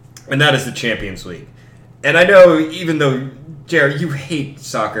now, and that is the Champions League. And I know, even though JR, you hate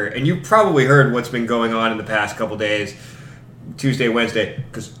soccer, and you probably heard what's been going on in the past couple days, Tuesday, Wednesday,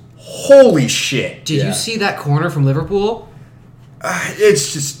 because holy shit. Did you see that corner from Liverpool?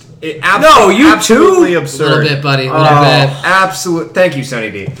 It's just absolutely absurd. A little bit, buddy. A little bit. Absolute. Thank you,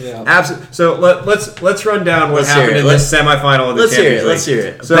 Sonny D. Yeah. Absolutely. So let's run down what happened in this semifinal of the Champions League. Let's hear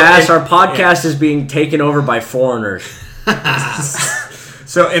it. So Bass, our podcast is being taken over by foreigners.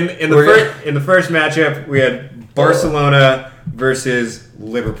 So in the first matchup, we had Barcelona versus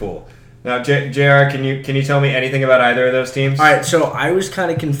Liverpool. Now, JR, can you tell me anything about either of those teams? All right, so I was kind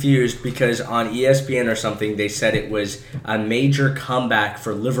of confused because on ESPN or something, they said it was a major comeback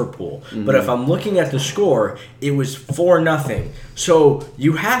for Liverpool. Mm-hmm. But if I'm looking at the score, it was 4-0. So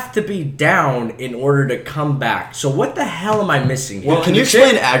you have to be down in order to come back. So what the hell am I missing here? Well, can you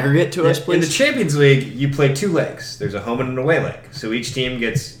explain aggregate to us, please? In the Champions League, you play two legs. There's a home and an away leg. So each team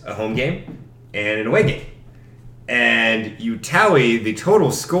gets a home game and an away game. And you tally the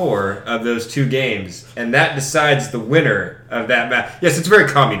total score of those two games, and that decides the winner of that match. Yes, it's very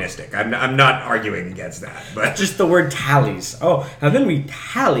communistic. I'm not arguing against that, but just the word tallies. Oh, and then we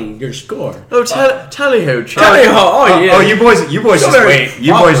tally your score. Oh, tally-ho, tally-ho. Oh, yeah. Oh, you boys just wait.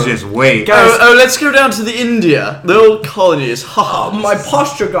 You boys just wait. Guys, let's go down to the India, the old colonies. My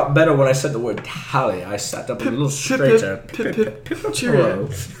posture got better when I said the word tally. I sat up a little straighter.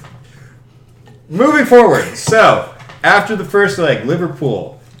 Moving forward, so after the first leg,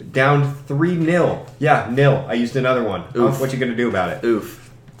 Liverpool down 3-0. Yeah, nil. I used another one. What you gonna do about it?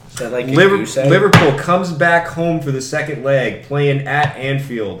 Oof. Is that like Liverpool comes back home for the second leg, playing at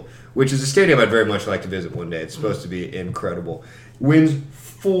Anfield, which is a stadium I'd very much like to visit one day. It's supposed to be incredible. Wins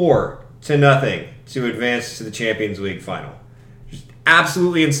 4-0 to advance to the Champions League final. Just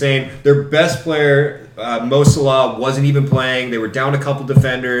absolutely insane. Their best player, Mo Salah, wasn't even playing. They were down a couple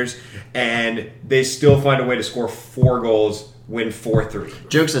defenders. And they still find a way to score 4 goals win 4-3.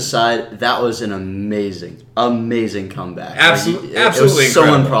 Jokes aside, that was an amazing comeback. Absolutely, it was so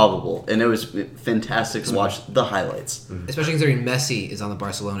incredible. Improbable, and it was fantastic to watch the highlights. Especially considering Messi is on the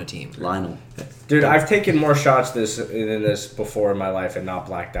Barcelona team. Lionel. Dude, I've taken more shots than this before in my life and not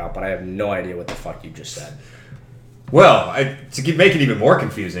blacked out, but I have no idea what the fuck you just said. Well, to make it even more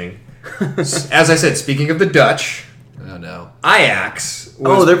confusing, as I said, speaking of the Dutch, Oh no. Ajax.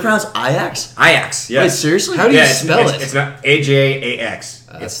 They're pronounced Ajax? Ajax, yes. Wait, seriously? How do you spell it? It's not Ajax.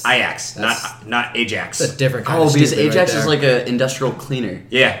 It's That's- Ajax, not Ajax. It's a different kind of because stupid Ajax right is there. like an industrial cleaner.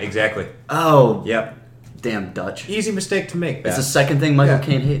 Yeah, exactly. Oh, Yep. damn Dutch. Easy mistake to make. It's the second thing Michael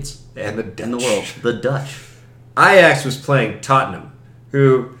Caine hates and the Dutch. in the world. The Dutch. Ajax was playing Tottenham,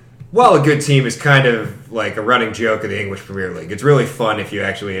 who, while a good team, is kind of like a running joke of the English Premier League. It's really fun if you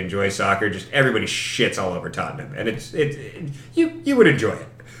actually enjoy soccer. Just everybody shits all over Tottenham, and you would enjoy it.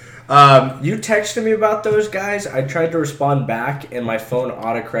 You texted me about those guys. I tried to respond back, and my phone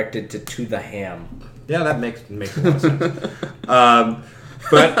autocorrected to the ham. Yeah, that makes a lot of sense.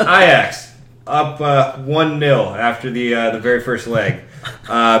 But Ajax up 1-0 after the very first leg,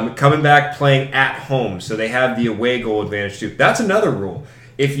 coming back playing at home, so they have the away goal advantage too. That's another rule.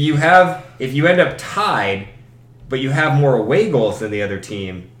 If you end up tied, but you have more away goals than the other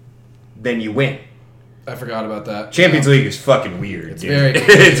team, then you win. I forgot about that. Champions League is fucking weird. It's dude. very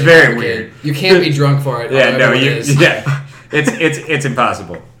it's very weird. You can't be drunk for it. Yeah, no, it is. it's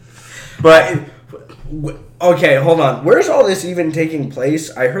impossible. But Okay, hold on. Where's all this even taking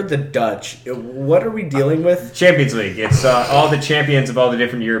place? I heard the Dutch. What are we dealing with? Champions League, it's all the champions of all the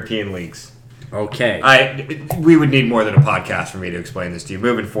different European leagues. Okay. We would need more than a podcast for me to explain this to you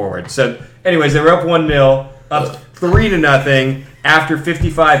moving forward. So, anyways, they were up 1-0, up 3-0 after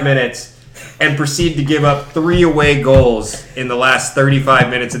 55 minutes, and proceed to give up 3 away goals in the last 35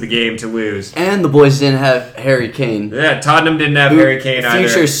 minutes of the game to lose. And the boys didn't have Harry Kane. Yeah, Tottenham didn't have Harry Kane either.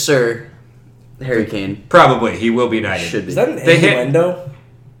 Future Sir Harry Kane. Probably. He will be knighted. Should be. Is that an They hit- innuendo?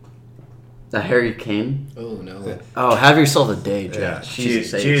 The Harry Kane? Oh no. Oh, have yourself a day, Joe. Yeah,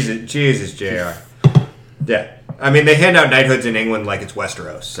 Jesus. Jesus, JR. Yeah. I mean, they hand out knighthoods in England like it's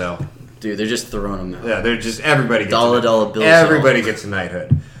Westeros, so... Dude, they're just throwing them out. Yeah, they're just... Everybody gets Dollar bills. Everybody gets a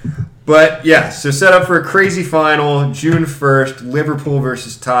knighthood. But, yeah, so set up for a crazy final, June 1st, Liverpool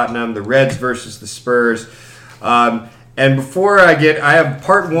versus Tottenham, the Reds versus the Spurs. And before I have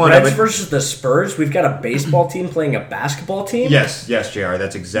part one Reds of it. versus the Spurs? We've got a baseball team playing a basketball team? Yes, JR,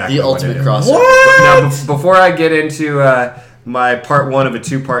 that's exactly The what ultimate it is. crossover. What? Now, before I get into my part one of a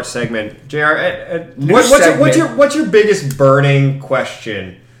 2-part segment, JR, what's your biggest burning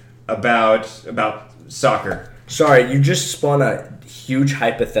question about soccer? Sorry, you just spun a huge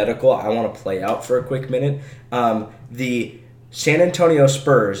hypothetical I want to play out for a quick minute. The San Antonio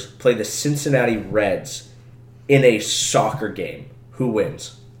Spurs play the Cincinnati Reds in a soccer game. Who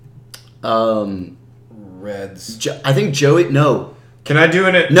wins? Reds. I think Joey... No. Can I do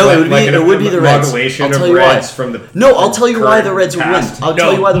it? No, it would be the Reds. Modulation I'll of tell you Reds why. from the No, I'll tell you why current the Reds would win. past. I'll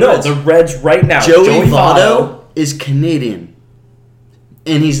tell you why the Reds. the Reds right now. Joey Votto is Canadian.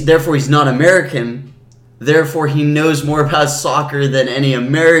 And he's not American. Therefore, he knows more about soccer than any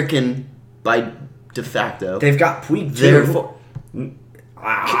American by de facto. They've got Puig, too. Therefore...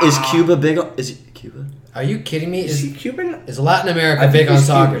 Is Cuba big on... Is it Cuba? Are you kidding me? Is he Cuban? Is Latin America I think big on he's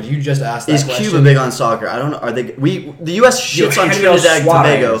soccer? Cuban. You just asked that Is question. Cuba big on soccer? I don't know. Are they? The U.S. shits on Eugenio Trinidad and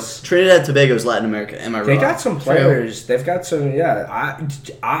Tobago. Suarez. Trinidad and Tobago is Latin America. Am I wrong? They got some players. They've got some,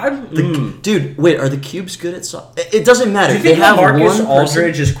 Dude, wait. Are the Cubes good at soccer? It doesn't matter. Do you They think have Marcus one Aldridge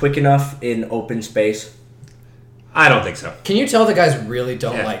person. is quick enough in open space? I don't think so. Can you tell the guys really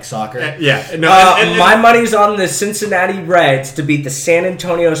don't Yeah. like soccer? Yeah. No. My money's on the Cincinnati Reds to beat the San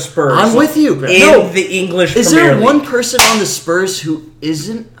Antonio Spurs. I'm with you. In No. the English Is Premier there League. one person on the Spurs who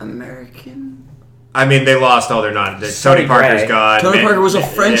isn't American? I mean, they lost all their non. Sonny Tony Parker's Gray. gone. Tony Parker was a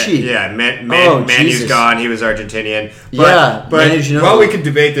Frenchie. Yeah. Oh, Manu's Jesus. gone. He was Argentinian. Yeah, But Manu Ginobili. while we could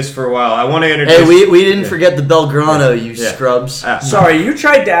debate this for a while, I want to introduce. Hey, we didn't forget the Belgrano, you Yeah. scrubs. Sorry, you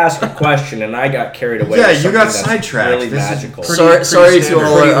tried to ask a question and I got carried away. Yeah, with you got something that's sidetracked. Really This is magical. pretty- Sorry to standard.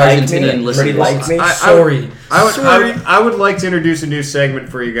 all our Pretty like me? Argentinian Pretty listeners. like me? Sorry. I would like to introduce a new segment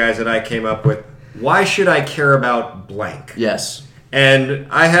for you guys that I came up with. Why should I care about blank? Yes. And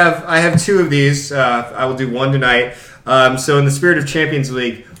I have 2 of these. I will do one tonight. So in the spirit of Champions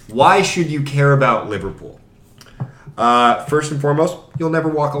League, why should you care about Liverpool? First and foremost, you'll never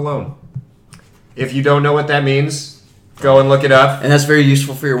walk alone. If you don't know what that means, Go and look it up. And that's very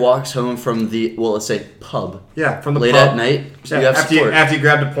useful for your walks home from the, let's say, pub. Yeah, from the late pub. at night. So Yeah, after you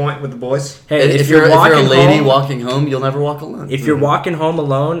grabbed a point with the boys. Hey, if you're a lady walking home, you'll never walk alone. If you're walking home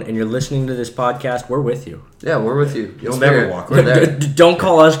alone and you're listening to this podcast, we're with you. Yeah, we're with you. You'll never walk alone. We're there. Don't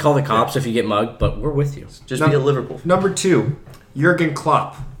call us, call the cops if you get mugged, but we're with you. Just be at Liverpool. Number 2, Jurgen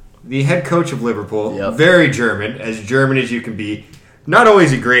Klopp, the head coach of Liverpool. Yep. Very German as you can be. Not only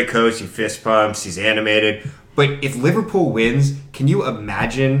is he a great coach, he fist pumps, he's animated. But if Liverpool wins, can you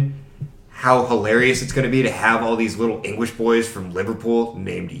imagine how hilarious it's going to be to have all these little English boys from Liverpool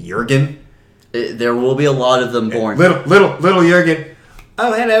named Jurgen? There will be a lot of them born. Little Jurgen.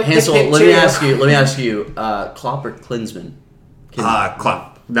 Oh, hello. Hansel, let me ask you, Klopp or Klinsmann?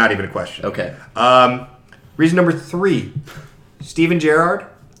 Klopp. Not even a question. Okay. Reason number 3, Steven Gerrard.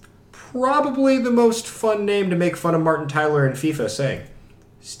 Probably the most fun name to make fun of Martin Tyler in FIFA saying.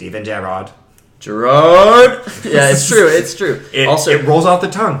 Steven Gerrard. Gerard. Yeah, it's true. It's true. It rolls off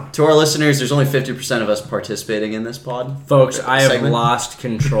the tongue. To our listeners, there's only 50% of us participating in this pod. Folks, I have lost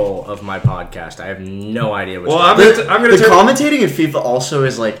control of my podcast. I have no idea what's going on. The commentating in FIFA also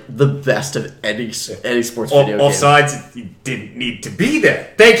is like the best of any sports video game. Offsides, you didn't need to be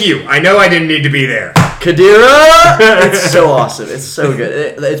there. Thank you. I know I didn't need to be there. Kadira! It's so awesome. It's so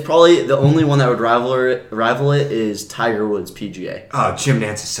good. It's probably the only one that would rival it is Tiger Woods PGA. Oh, Jim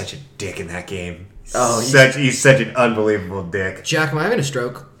Nance is such a dick in that game. He's such an unbelievable dick. Jack, am I having a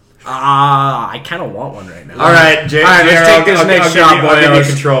stroke? I kind of want one right now. All right, Jay. All right, let's take this next shot, boys. I'll give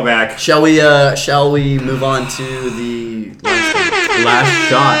you control back. Shall we move on to the last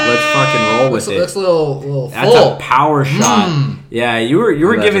shot? Let's fucking roll with it. Looks a little That's full. a power shot. Yeah, you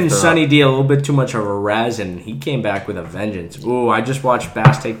were giving Sonny D a little bit too much of a res, and he came back with a vengeance. Ooh, I just watched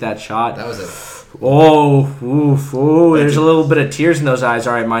Bass take that shot. That was a... Oh, there's a little bit of tears in those eyes.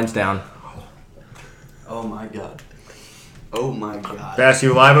 All right, mine's down. Oh my god. Oh my god. Bass,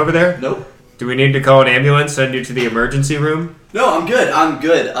 you alive over there? Nope. Do we need to call an ambulance, send you to the emergency room? No, I'm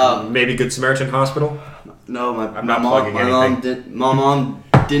good. Maybe Good Samaritan Hospital? No, I'm not plugging anything. My mom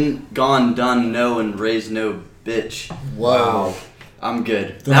didn't done no and raised no bitch. Wow. I'm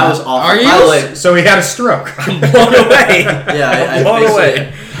good. That was awful. Are you? By the way, so he had a stroke. I'm blown away. Yeah, I'm blown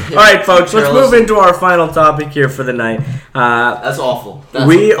away. All right, folks, let's move into our final topic here for the night. That's awful.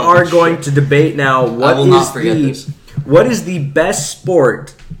 We are going to debate now what is the best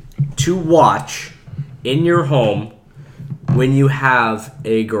sport to watch in your home when you have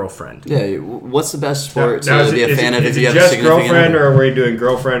a girlfriend. Yeah, what's the best sport to be a fan of if you have a just significant girlfriend, other? or are we doing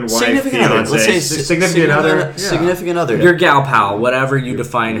girlfriend, wife, Significant other. Let's say significant other? Significant other. Your gal pal, whatever you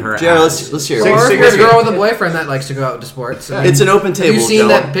define her Jared, as. let's hear Or it. if you're a girl with a boyfriend that likes to go out to sports. It's an open table, Have you seen Joe.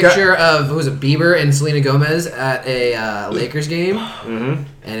 that picture of, who was it, Bieber and Selena Gomez at a Lakers game? Mm-hmm.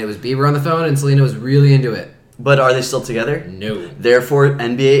 And it was Bieber on the phone and Selena was really into it. But are they still together? No. Therefore,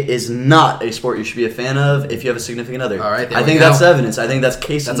 NBA is not a sport you should be a fan of if you have a significant other. All right, I think that's evidence. I think that's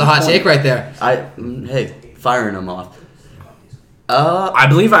case. That's a hot take right there. Hey, firing them off. I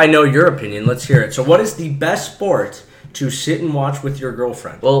believe I know your opinion. Let's hear it. So what is the best sport to sit and watch with your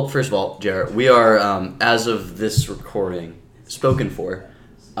girlfriend? Well, first of all, Jared, we are, as of this recording, spoken for.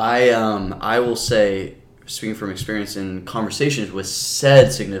 I will say, speaking from experience in conversations with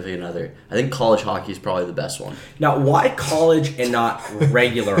said significant other, I think college hockey is probably the best one. Now, why college and not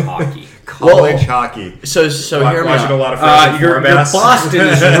regular hockey? College hockey. So hear me out. Watching a lot of your Boston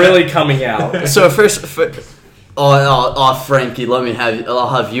is really coming out. So Frankie, I'll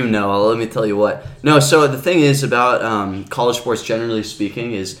have you know. Let me tell you what. No, so the thing is about college sports, generally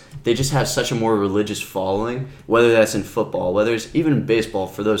speaking, is they just have such a more religious following, whether that's in football, whether it's even in baseball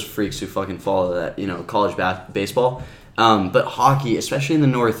for those freaks who fucking follow that, college baseball. But hockey, especially in the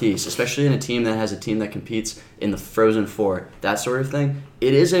Northeast, especially in a team that has a team that competes in the Frozen Four, that sort of thing,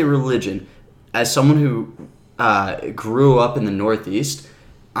 it is a religion. As someone who grew up in the Northeast,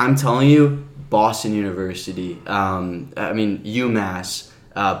 I'm telling you, Boston University, UMass,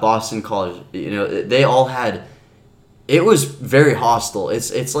 Boston College, they all had... It was very hostile.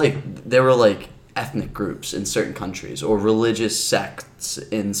 It's like there were like ethnic groups in certain countries or religious sects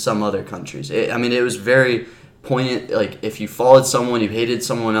in some other countries. It was very poignant. Like if you followed someone, you hated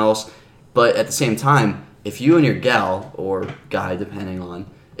someone else. But at the same time, if you and your gal or guy, depending on,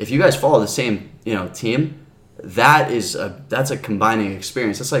 if you guys follow the same team, that's a combining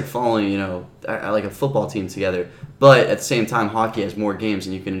experience. That's like following like a football team together. But at the same time, hockey has more games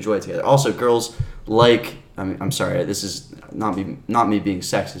and you can enjoy it together. Also, girls like. I'm sorry, this is not me being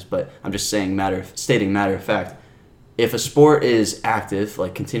sexist, but I'm just saying stating matter of fact. If a sport is active,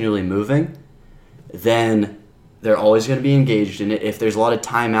 like continually moving, then they're always going to be engaged in it. If there's a lot of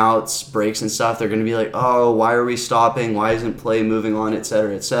timeouts, breaks and stuff, they're going to be like, oh, why are we stopping? Why isn't play moving on, et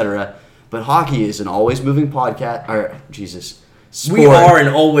cetera, et cetera. But hockey is an always moving sport. We are an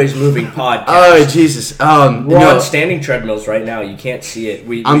always moving podcast. Oh, Jesus. We're on standing treadmills right now. You can't see it.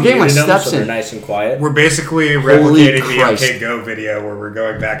 I'm getting my steps so they're nice and quiet. We're basically replicating the OK Go video where we're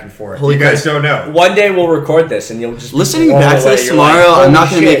going back and forth. You guys don't know. One day we'll record this and you'll just listening back to this tomorrow. Like, I'm not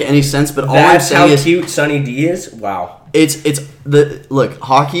going to make any sense, but all I'm saying is that's how cute Sunny D is. Wow. Look,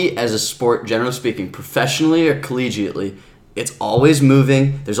 hockey as a sport, generally speaking, professionally or collegiately, it's always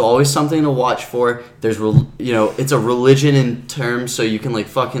moving. There's always something to watch for. There's, it's a religion in terms, so you can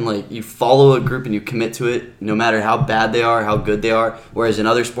you follow a group and you commit to it, no matter how bad they are, how good they are. Whereas in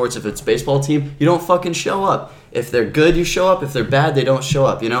other sports, if it's a baseball team, you don't fucking show up. If they're good, you show up. If they're bad, they don't show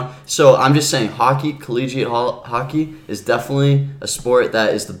up. So I'm just saying, hockey, collegiate hockey, is definitely a sport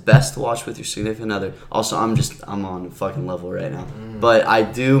that is the best to watch with your significant other. Also, I'm on a fucking level right now, but I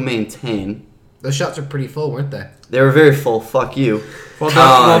do maintain. Those shots are pretty full, weren't they? They were very full. Fuck you. Well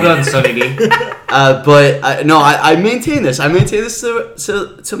done, Sonny D. I maintain this. I maintain this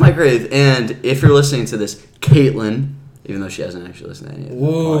to my grave. And if you're listening to this, Caitlin, even though she hasn't actually listened to any of the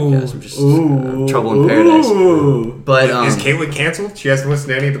podcasts, I'm just trouble in paradise. But is Caitlin canceled? She hasn't listened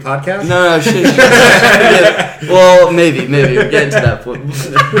to any of the podcasts? No. She well, maybe we're getting to that point.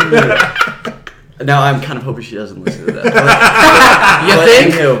 Now I'm kind of hoping she doesn't listen to that. You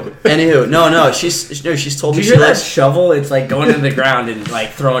think? Anywho, no. She's told me she likes that shovel. It's like going into the ground and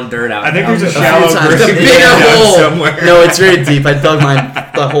like throwing dirt out. I think there's a shallow version hole somewhere. No, it's very deep. I dug mine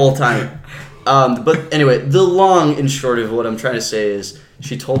the whole time. But anyway, the long and short of what I'm trying to say is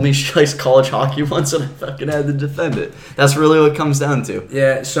she told me she likes college hockey once, and I fucking had to defend it. That's really what it comes down to.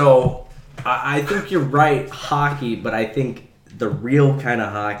 Yeah. So I think you're right, hockey, but I think the real kind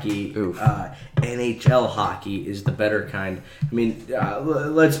of hockey, NHL hockey, is the better kind. I mean,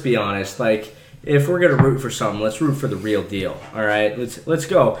 let's be honest. Like, if we're gonna root for something, let's root for the real deal. All right, let's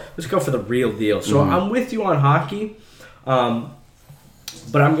go for the real deal. So I'm with you on hockey,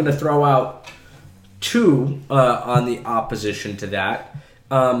 but I'm gonna throw out two on the opposition to that.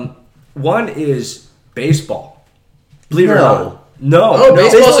 One is baseball. Believe it or not. No. Oh,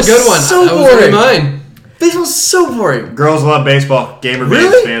 baseball's a good one. So boring. Mine. Baseball's so boring. Girls love baseball. Gamer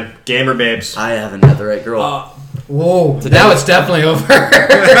babes, man. Gamer babes. I haven't had the right girl. Whoa. Now it's definitely over.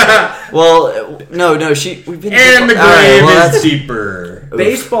 Well, no. We've been. And the grave is deeper.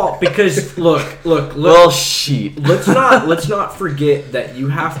 Baseball, because look. Well, shit. Let's not forget that you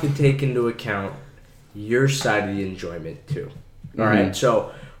have to take into account your side of the enjoyment too. All right.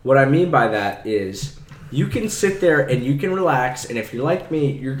 So what I mean by that is, you can sit there and you can relax, and if you're like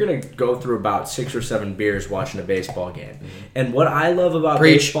me, you're going to go through about 6 or 7 beers watching a baseball game. And what I love about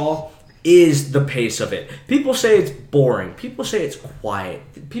baseball is the pace of it. People say it's boring. People say it's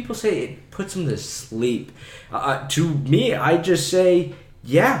quiet. People say it puts them to sleep. To me, I just say,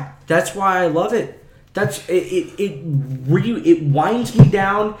 yeah, that's why I love it. That's it winds me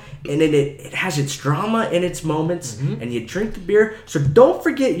down, and then it has its drama and its moments, and you drink the beer. So don't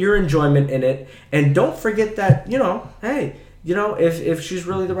forget your enjoyment in it, and don't forget that, hey, if she's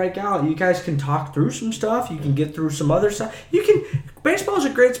really the right gal, you guys can talk through some stuff. You can get through some other stuff. Baseball is a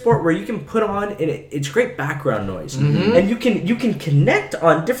great sport where you can put on, and it's great background noise, and you can connect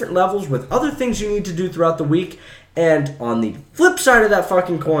on different levels with other things you need to do throughout the week. And on the flip side of that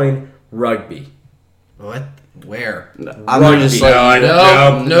fucking coin, rugby. What? Where? I'm going to just like,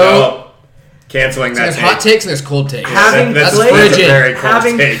 no. Canceling that. There's hot takes and there's cold takes. Having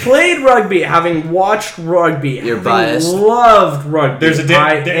played rugby, having watched rugby, You're having biased. Loved rugby. There's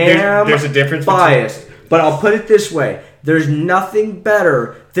a difference. Biased, but I'll put it this way: there's nothing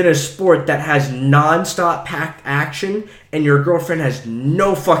better than a sport that has non-stop packed action, and your girlfriend has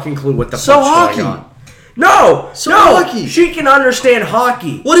no fucking clue what the fuck's going on. No, hockey. She can understand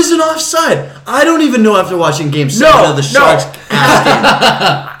hockey. What is an offside? I don't even know after watching Game 7 of the Sharks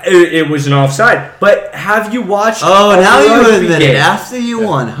ass game. It was an offside. But have you watched? Oh, now you admit it. After you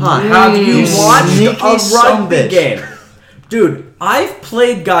won, huh? Have you watched a rugby game, dude? I've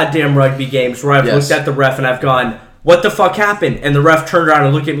played goddamn rugby games where I've looked at the ref and I've gone, "What the fuck happened?" And the ref turned around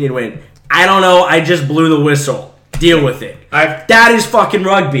and looked at me and went, "I don't know. I just blew the whistle. Deal with it." That is fucking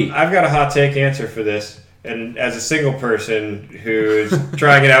rugby. I've got a hot take answer for this. And as a single person who's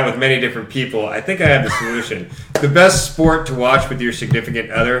trying it out with many different people, I think I have the solution. The best sport to watch with your significant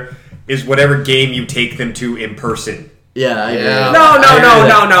other is whatever game you take them to in person. Yeah, I agree. No.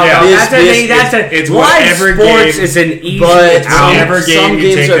 It's live sports is an easy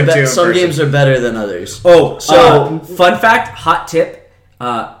some games are better than others. Fun fact, hot tip.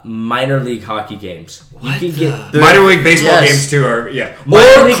 minor league hockey games. You can get minor league baseball games too, or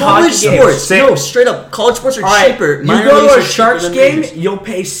minor league college sports. No, straight up, college sports are cheaper. You go to a Sharks game, you'll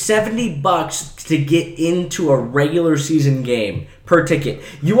pay $70 to get into a regular season game per ticket.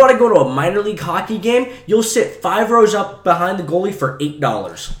 You want to go to a minor league hockey game, you'll sit 5 rows up behind the goalie for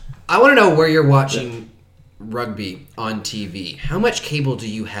 $8. I want to know where you're watching rugby on TV. How much cable do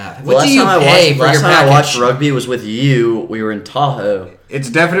you have? What do you pay for your package? Last time I watched rugby was with you. We were in Tahoe. It's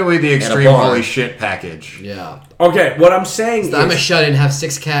definitely the extreme holy shit package. Yeah. Okay, what I'm saying is... I'm a shut-in, have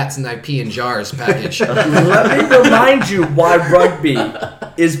 6 cats, and I pee in jars package. Let me remind you why rugby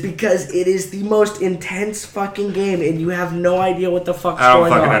is because it is the most intense fucking game, and you have no idea what the fuck's going on. I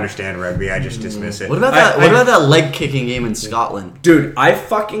don't fucking understand rugby. I just dismiss it. What about that? What about that leg kicking game in Scotland? Dude, I've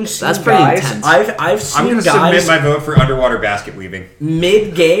fucking seen That's pretty intense. I've seen I'm going to submit my vote for underwater basket weaving.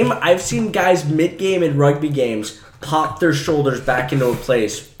 Mid-game, I've seen guys mid-game in rugby games pop their shoulders back into a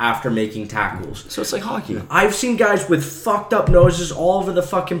place after making tackles. So it's like hockey. I've seen guys with fucked up noses all over the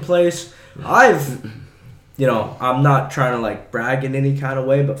fucking place. I'm not trying to like brag in any kind of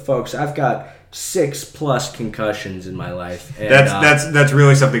way, but folks, I've got 6+ concussions in my life. And, that's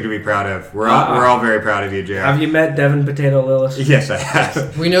really something to be proud of. We're all very proud of you, JR. Have you met Devin Potato Lillis? Yes, I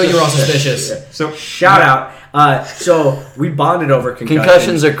have. We know you're all suspicious. So shout out. So we bonded over concussions.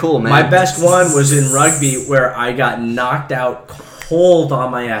 Concussions are cool, man. My best one was in rugby where I got knocked out cold on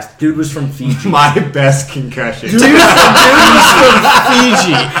my ass. Dude was from Fiji. My best concussion. Dude was from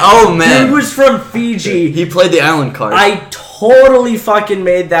Fiji. Oh, man. Dude was from Fiji. He played the island card. I totally fucking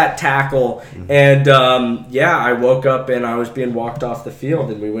made that tackle. And, I woke up and I was being walked off the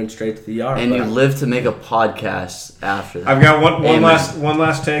field and we went straight to the yard. And you lived to make a podcast after that. I've got one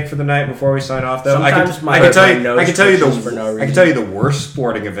last take for the night before we sign off, though. I can tell you the worst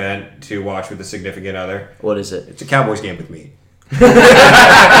sporting event to watch with a significant other. What is it? It's a Cowboys game with me.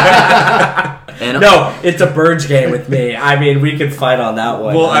 No, it's a Birds game with me. I mean, we could fight on that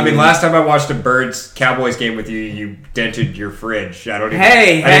one. Well, I mean, last time I watched a Birds Cowboys game with you, you dented your fridge. I didn't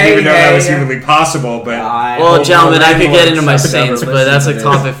even know that was humanly possible. But well, gentlemen, I could get into my Saints, but that's a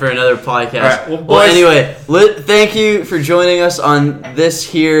topic for another podcast. Right, well, anyway, thank you for joining us on this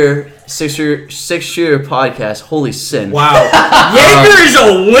here six-shooter podcast. Holy sin! Wow, Jaeger is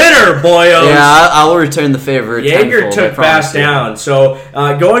a winner, boyos. Yeah, I will return the favor. Jaeger took Bass down. So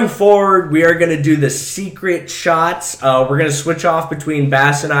going forward, we are going to do the secret shots. We're going to switch off between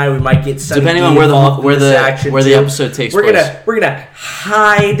Bass and I. We might get some depending on where the episode takes place. We're gonna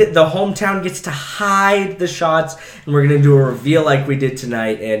hide. The hometown gets to hide the shots, and we're gonna do a reveal like we did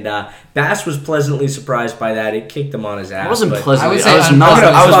tonight. And Bass was pleasantly surprised by that. It kicked him on his ass. I wasn't pleasantly. I was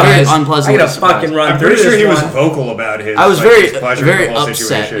very unpleasantly surprised. I'm pretty sure he was vocal about his. I was his very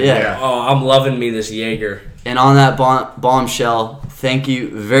upset. Yeah. Oh, I'm loving me this Jaeger. And on that bombshell, thank you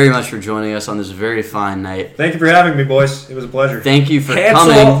very much for joining us on this very fine night. Thank you for having me, boys. It was a pleasure. Thank you for Hansel,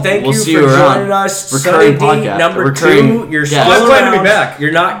 coming. Thank we'll you see for you around. joining us. Recurring Sunday podcast. Number 2. You're still glad to be back.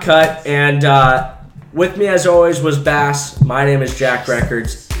 You're not cut. And with me, as always, was Bass. My name is Jack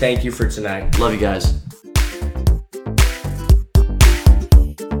Records. Thank you for tonight. Love you guys.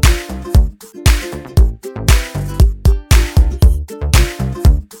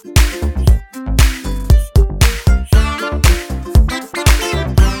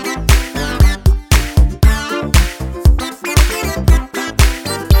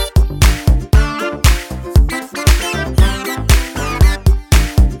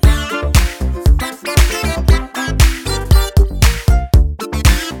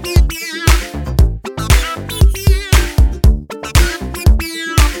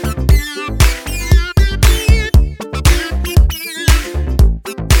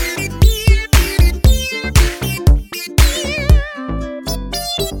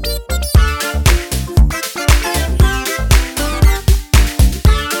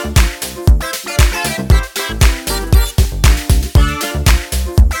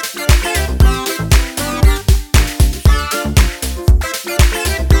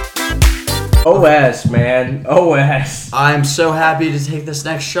 OS, man. OS. I'm so happy to take this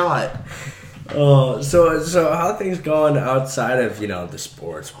next shot. So how are things going outside of, the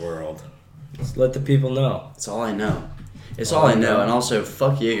sports world? Let's let the people know. It's all I know. It's all I know. And also,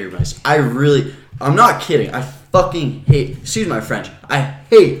 fuck Jägermeister. I'm not kidding. I fucking hate, excuse my French, I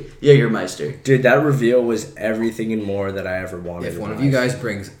hate Jägermeister. Dude, that reveal was everything and more that I ever wanted. If one of you guys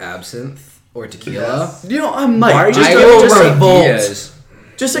brings absinthe or tequila, I might. Why are you just just revolt.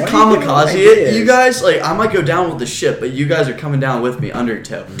 Just a kamikaze it. You guys, I might go down with the ship, but you guys are coming down with me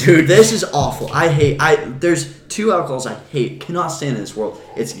undertow. Dude, this is awful. There's 2 alcohols I hate, cannot stand in this world.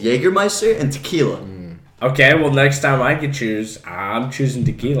 It's Jägermeister and tequila. Okay, well, next time I can choose, I'm choosing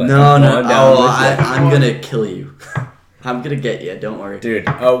tequila. No. I'm going to kill you. I'm going to get you. Don't worry. Dude,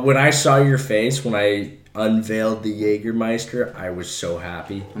 when I saw your face, when I unveiled the Jägermeister, I was so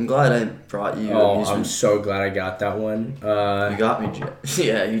happy. I'm glad I brought you. I'm so glad I got that one. You got me,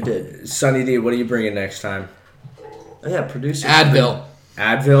 yeah, you did. Sunny D, what are you bringing next time? Oh, yeah, producer. Advil.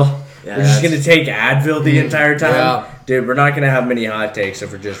 Advil? Yeah, we're just going to take Advil the entire time? Yeah. Dude, we're not going to have many hot takes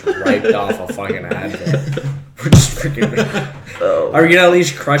if we're just wiped off a fucking Advil. We're just freaking... Are we going to at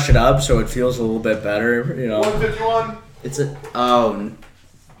least crush it up so it feels a little bit better? You know? 151? It's a... Oh.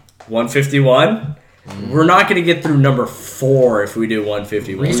 151? We're not going to get through number 4 if we do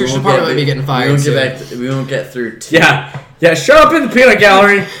 151. Research department might be getting fired. We won't get through 2. Yeah, shut up in the peanut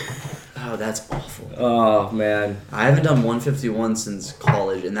gallery. Oh, that's awful. Oh, man. I haven't done 151 since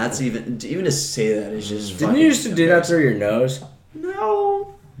college, and that's even to say that is just. Didn't you used to do that through your nose?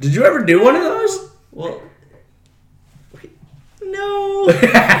 No. Did you ever do one of those? Well, no.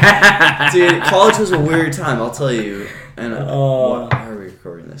 Dude, college was a weird time. I'll tell you. And why are we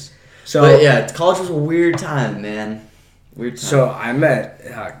recording this? But yeah, college was a weird time, man. Weird time. So I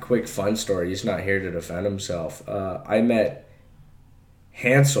met. Quick fun story. He's not here to defend himself. I met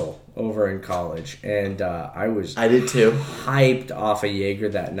Hansel over in college, and I did too. Hyped off a Jaeger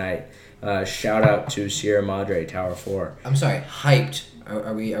that night. Shout out to Sierra Madre Tower 4. I'm sorry, hyped.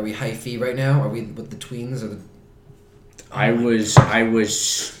 Are we high fee right now? Are we with the tweens or the? I was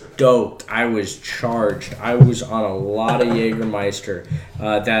stoked. I was charged. I was on a lot of Jägermeister.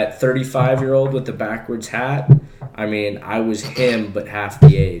 That 35-year-old with the backwards hat. I mean, I was him, but half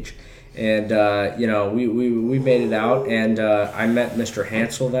the age. And we made it out, and I met Mr.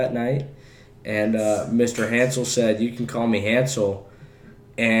 Hansel that night. And Mr. Hansel said, "You can call me Hansel."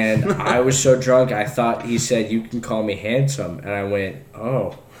 And I was so drunk, I thought he said, "You can call me handsome." And I went,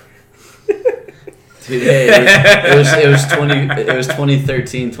 "Oh." Dude, hey, it was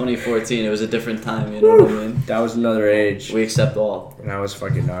 2013, 2014. It was a different time, you know what I mean? That was another age. We accept all. And that was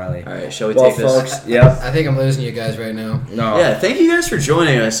fucking gnarly. All right, shall we take this? Folks, yep. I think I'm losing you guys right now. No. Yeah, thank you guys for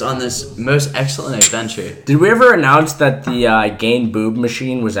joining us on this most excellent adventure. Did we ever announce that the Gain boob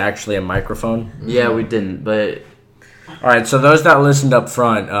machine was actually a microphone? Yeah, we didn't, but... All right, so those that listened up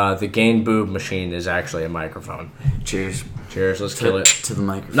front, the Gain boob machine is actually a microphone. Cheers. Cheers, let's kill it. To the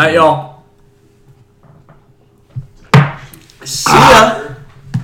microphone. Night, y'all. See ya!